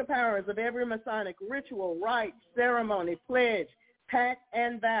break the powers of every Masonic ritual, rite, ceremony, pledge, pact,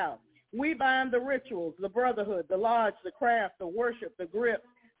 and vow. We bind the rituals, the brotherhood, the lodge, the craft, the worship, the grip,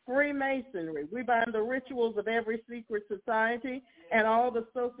 Freemasonry. We bind the rituals of every secret society and all the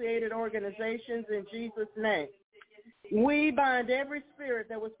associated organizations in Jesus' name. We bind every spirit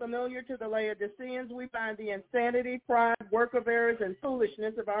that was familiar to the Laodiceans. We bind the insanity, pride, work of errors, and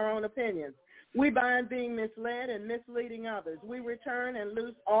foolishness of our own opinions. We bind being misled and misleading others. We return and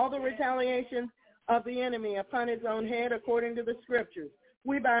loose all the retaliations of the enemy upon his own head according to the scriptures.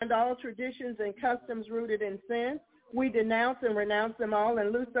 We bind all traditions and customs rooted in sin. We denounce and renounce them all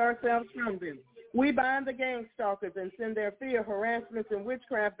and loose ourselves from them. We bind the gang stalkers and send their fear, harassments, and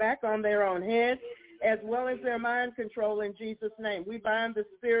witchcraft back on their own head, as well as their mind control in Jesus' name. We bind the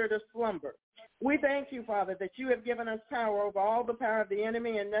spirit of slumber. We thank you, Father, that you have given us power over all the power of the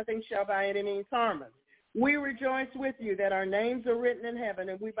enemy, and nothing shall by any means harm us. We rejoice with you that our names are written in heaven,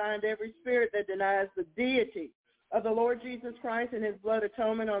 and we bind every spirit that denies the deity of the Lord Jesus Christ and his blood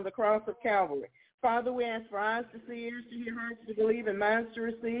atonement on the cross of Calvary. Father, we ask for eyes to see, ears to hear, hearts to believe, and minds to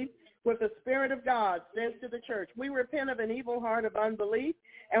receive. With the Spirit of God says to the church, we repent of an evil heart of unbelief,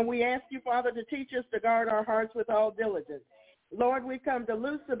 and we ask you, Father, to teach us to guard our hearts with all diligence. Lord, we come to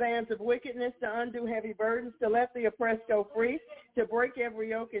loose the bands of wickedness, to undo heavy burdens, to let the oppressed go free, to break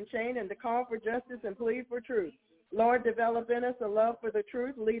every yoke and chain, and to call for justice and plead for truth. Lord, develop in us a love for the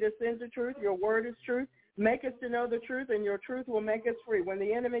truth. Lead us into truth. Your word is truth. Make us to know the truth, and your truth will make us free. When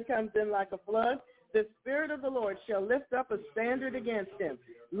the enemy comes in like a flood, the Spirit of the Lord shall lift up a standard against him.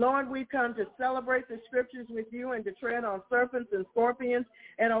 Lord, we come to celebrate the scriptures with you and to tread on serpents and scorpions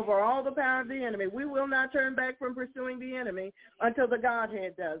and over all the power of the enemy. We will not turn back from pursuing the enemy until the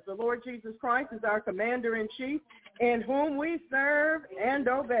Godhead does. The Lord Jesus Christ is our commander-in-chief, in whom we serve and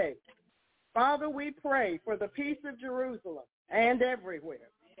obey. Father, we pray for the peace of Jerusalem and everywhere,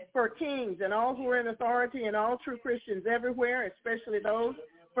 for kings and all who are in authority and all true Christians everywhere, especially those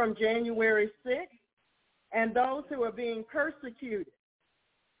from January 6th, and those who are being persecuted,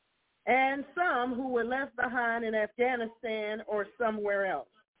 and some who were left behind in Afghanistan or somewhere else.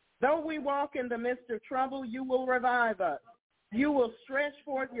 Though we walk in the midst of trouble, you will revive us. You will stretch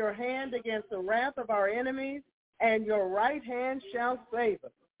forth your hand against the wrath of our enemies, and your right hand shall save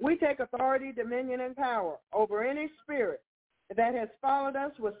us. We take authority, dominion, and power over any spirit that has followed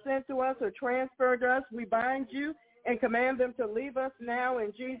us, was sent to us, or transferred to us. We bind you and command them to leave us now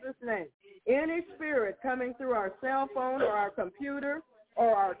in Jesus' name. Any spirit coming through our cell phone or our computer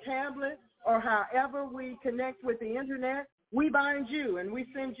or our tablet or however we connect with the internet, we bind you and we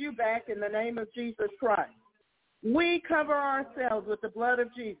send you back in the name of Jesus Christ. We cover ourselves with the blood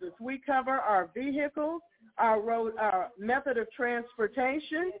of Jesus. We cover our vehicles, our method of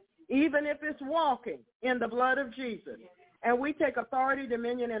transportation, even if it's walking, in the blood of Jesus. And we take authority,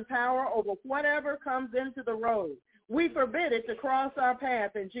 dominion, and power over whatever comes into the road. We forbid it to cross our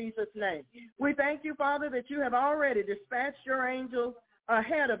path in Jesus' name. We thank you, Father, that you have already dispatched your angels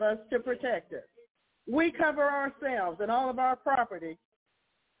ahead of us to protect us. We cover ourselves and all of our property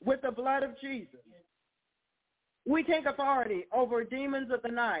with the blood of Jesus. We take authority over demons of the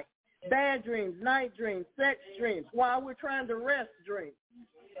night, bad dreams, night dreams, sex dreams, while we're trying to rest dreams.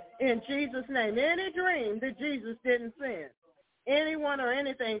 In Jesus' name, any dream that Jesus didn't send, anyone or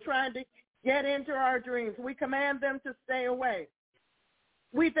anything trying to get into our dreams, we command them to stay away.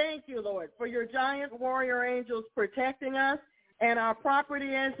 We thank you, Lord, for your giant warrior angels protecting us and our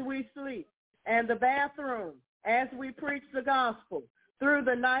property as we sleep, and the bathroom as we preach the gospel through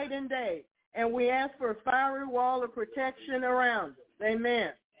the night and day. And we ask for a fiery wall of protection around us.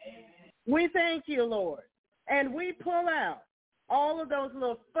 Amen. We thank you, Lord. And we pull out all of those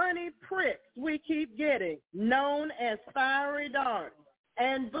little funny pricks we keep getting, known as fiery darts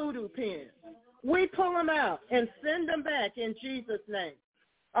and voodoo pins. We pull them out and send them back in Jesus' name.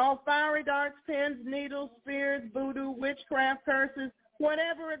 All fiery darts, pins, needles, spears, voodoo, witchcraft, curses,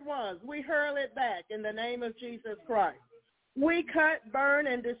 whatever it was, we hurl it back in the name of Jesus Christ. We cut, burn,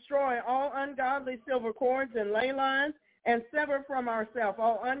 and destroy all ungodly silver cords and ley lines, and sever from ourselves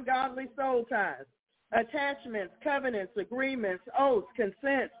all ungodly soul ties, attachments, covenants, agreements, oaths,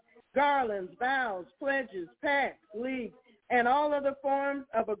 consents, garlands, vows, pledges, pacts, leagues, and all other forms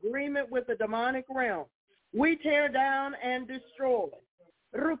of agreement with the demonic realm. We tear down and destroy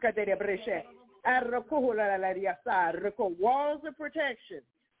walls of protection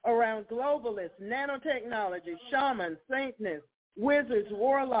around globalists, nanotechnology, shamans, Satanists, wizards,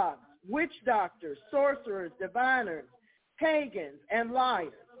 warlocks, witch doctors, sorcerers, diviners, pagans, and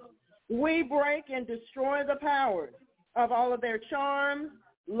liars. We break and destroy the powers of all of their charms,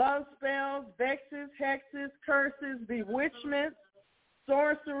 love spells, vexes, hexes, curses, bewitchments,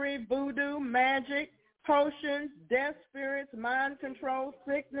 sorcery, voodoo, magic, potions, death spirits, mind control,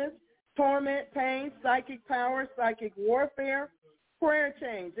 sickness, torment, pain, psychic power, psychic warfare, prayer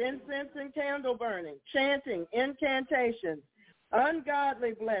chains, incense and candle burning, chanting, incantations,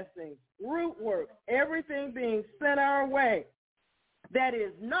 ungodly blessings, root work, everything being sent our way that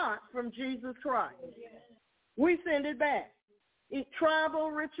is not from Jesus Christ. We send it back.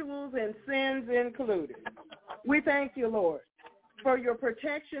 Tribal rituals and sins included. We thank you, Lord, for your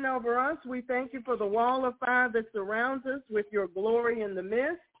protection over us. We thank you for the wall of fire that surrounds us with your glory in the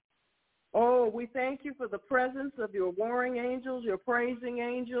midst. Oh, we thank you for the presence of your warring angels, your praising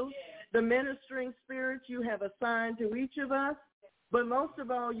angels, the ministering spirits you have assigned to each of us, but most of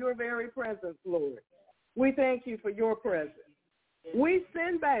all, your very presence, Lord. We thank you for your presence. We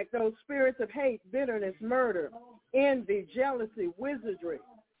send back those spirits of hate, bitterness, murder, envy, jealousy, wizardry,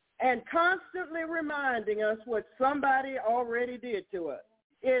 and constantly reminding us what somebody already did to us.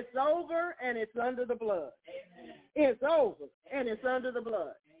 It's over and it's under the blood. It's over and it's under the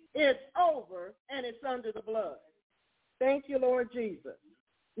blood. It's over and it's under the blood. Thank you, Lord Jesus.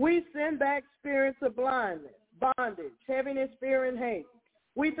 We send back spirits of blindness, bondage, heaviness, fear, and hate.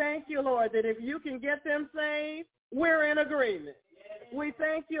 We thank you, Lord, that if you can get them saved, we're in agreement. We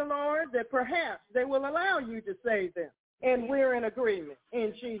thank you, Lord, that perhaps they will allow you to save them, and we're in agreement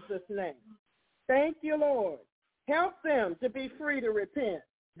in Jesus' name. Thank you, Lord. Help them to be free to repent.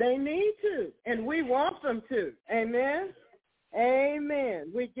 They need to, and we want them to. Amen.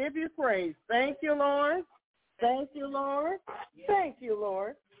 Amen. We give you praise. Thank you, Lord. Thank you, Lord. Thank you,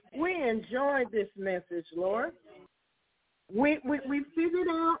 Lord. We enjoyed this message, Lord. We figured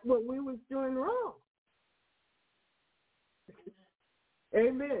out what we was doing wrong.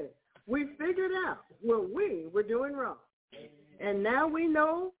 Amen. We figured out what we were doing wrong. And now we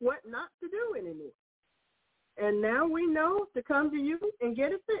know what not to do anymore. And now we know to come to you and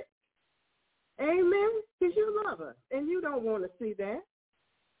get it fixed. Amen? Because you love us, and you don't want to see that.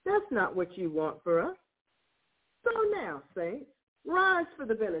 That's not what you want for us. So now, saints, rise for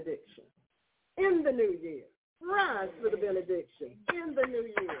the benediction in the new year. Rise for the benediction in the new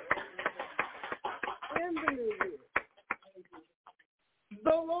year. In the new year. The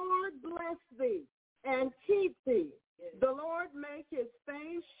Lord bless thee and keep thee. The Lord make his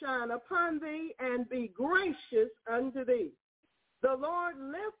face shine upon thee and be gracious unto thee. The Lord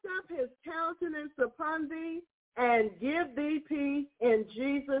lift up his countenance upon thee and give thee peace in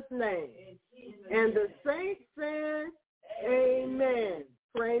Jesus' name. And the saints said, Amen.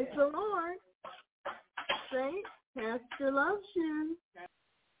 Praise the Lord. Saints, Pastor loves you.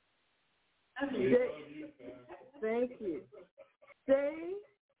 Thank you. Stay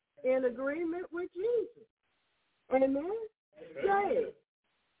in agreement with Jesus. Amen? Stay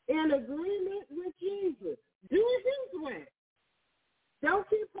in agreement with Jesus. Do it his way. Don't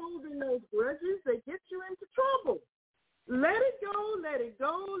keep holding those grudges. They get you into trouble. Let it go, let it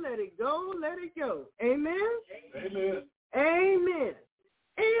go, let it go, let it go. Amen? Amen. Amen.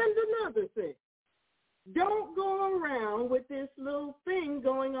 And another thing. Don't go around with this little thing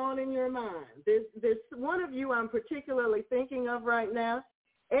going on in your mind. This one of you I'm particularly thinking of right now.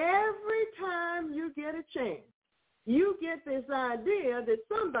 Every time you get a chance, you get this idea that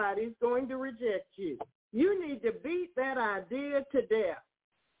somebody's going to reject you. You need to beat that idea to death.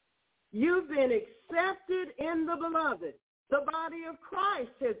 You've been accepted in the beloved. The body of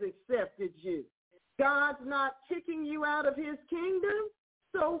Christ has accepted you. God's not kicking you out of his kingdom.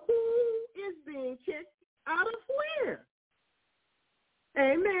 So who is being kicked out of where?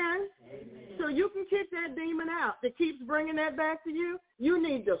 Amen. Amen. So you can kick that demon out that keeps bringing that back to you. You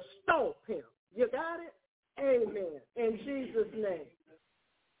need to stomp him. You got it? Amen. In Jesus' name.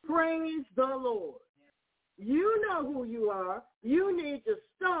 Praise the Lord. You know who you are. You need to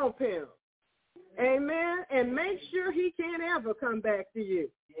stomp him. Amen. And make sure he can't ever come back to you.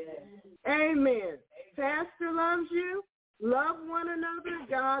 Amen. Pastor loves you. Love one another.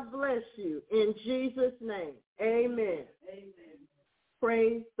 God bless you. In Jesus' name. Amen. Amen.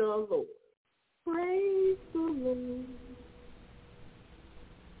 Praise the Lord. Praise the Lord.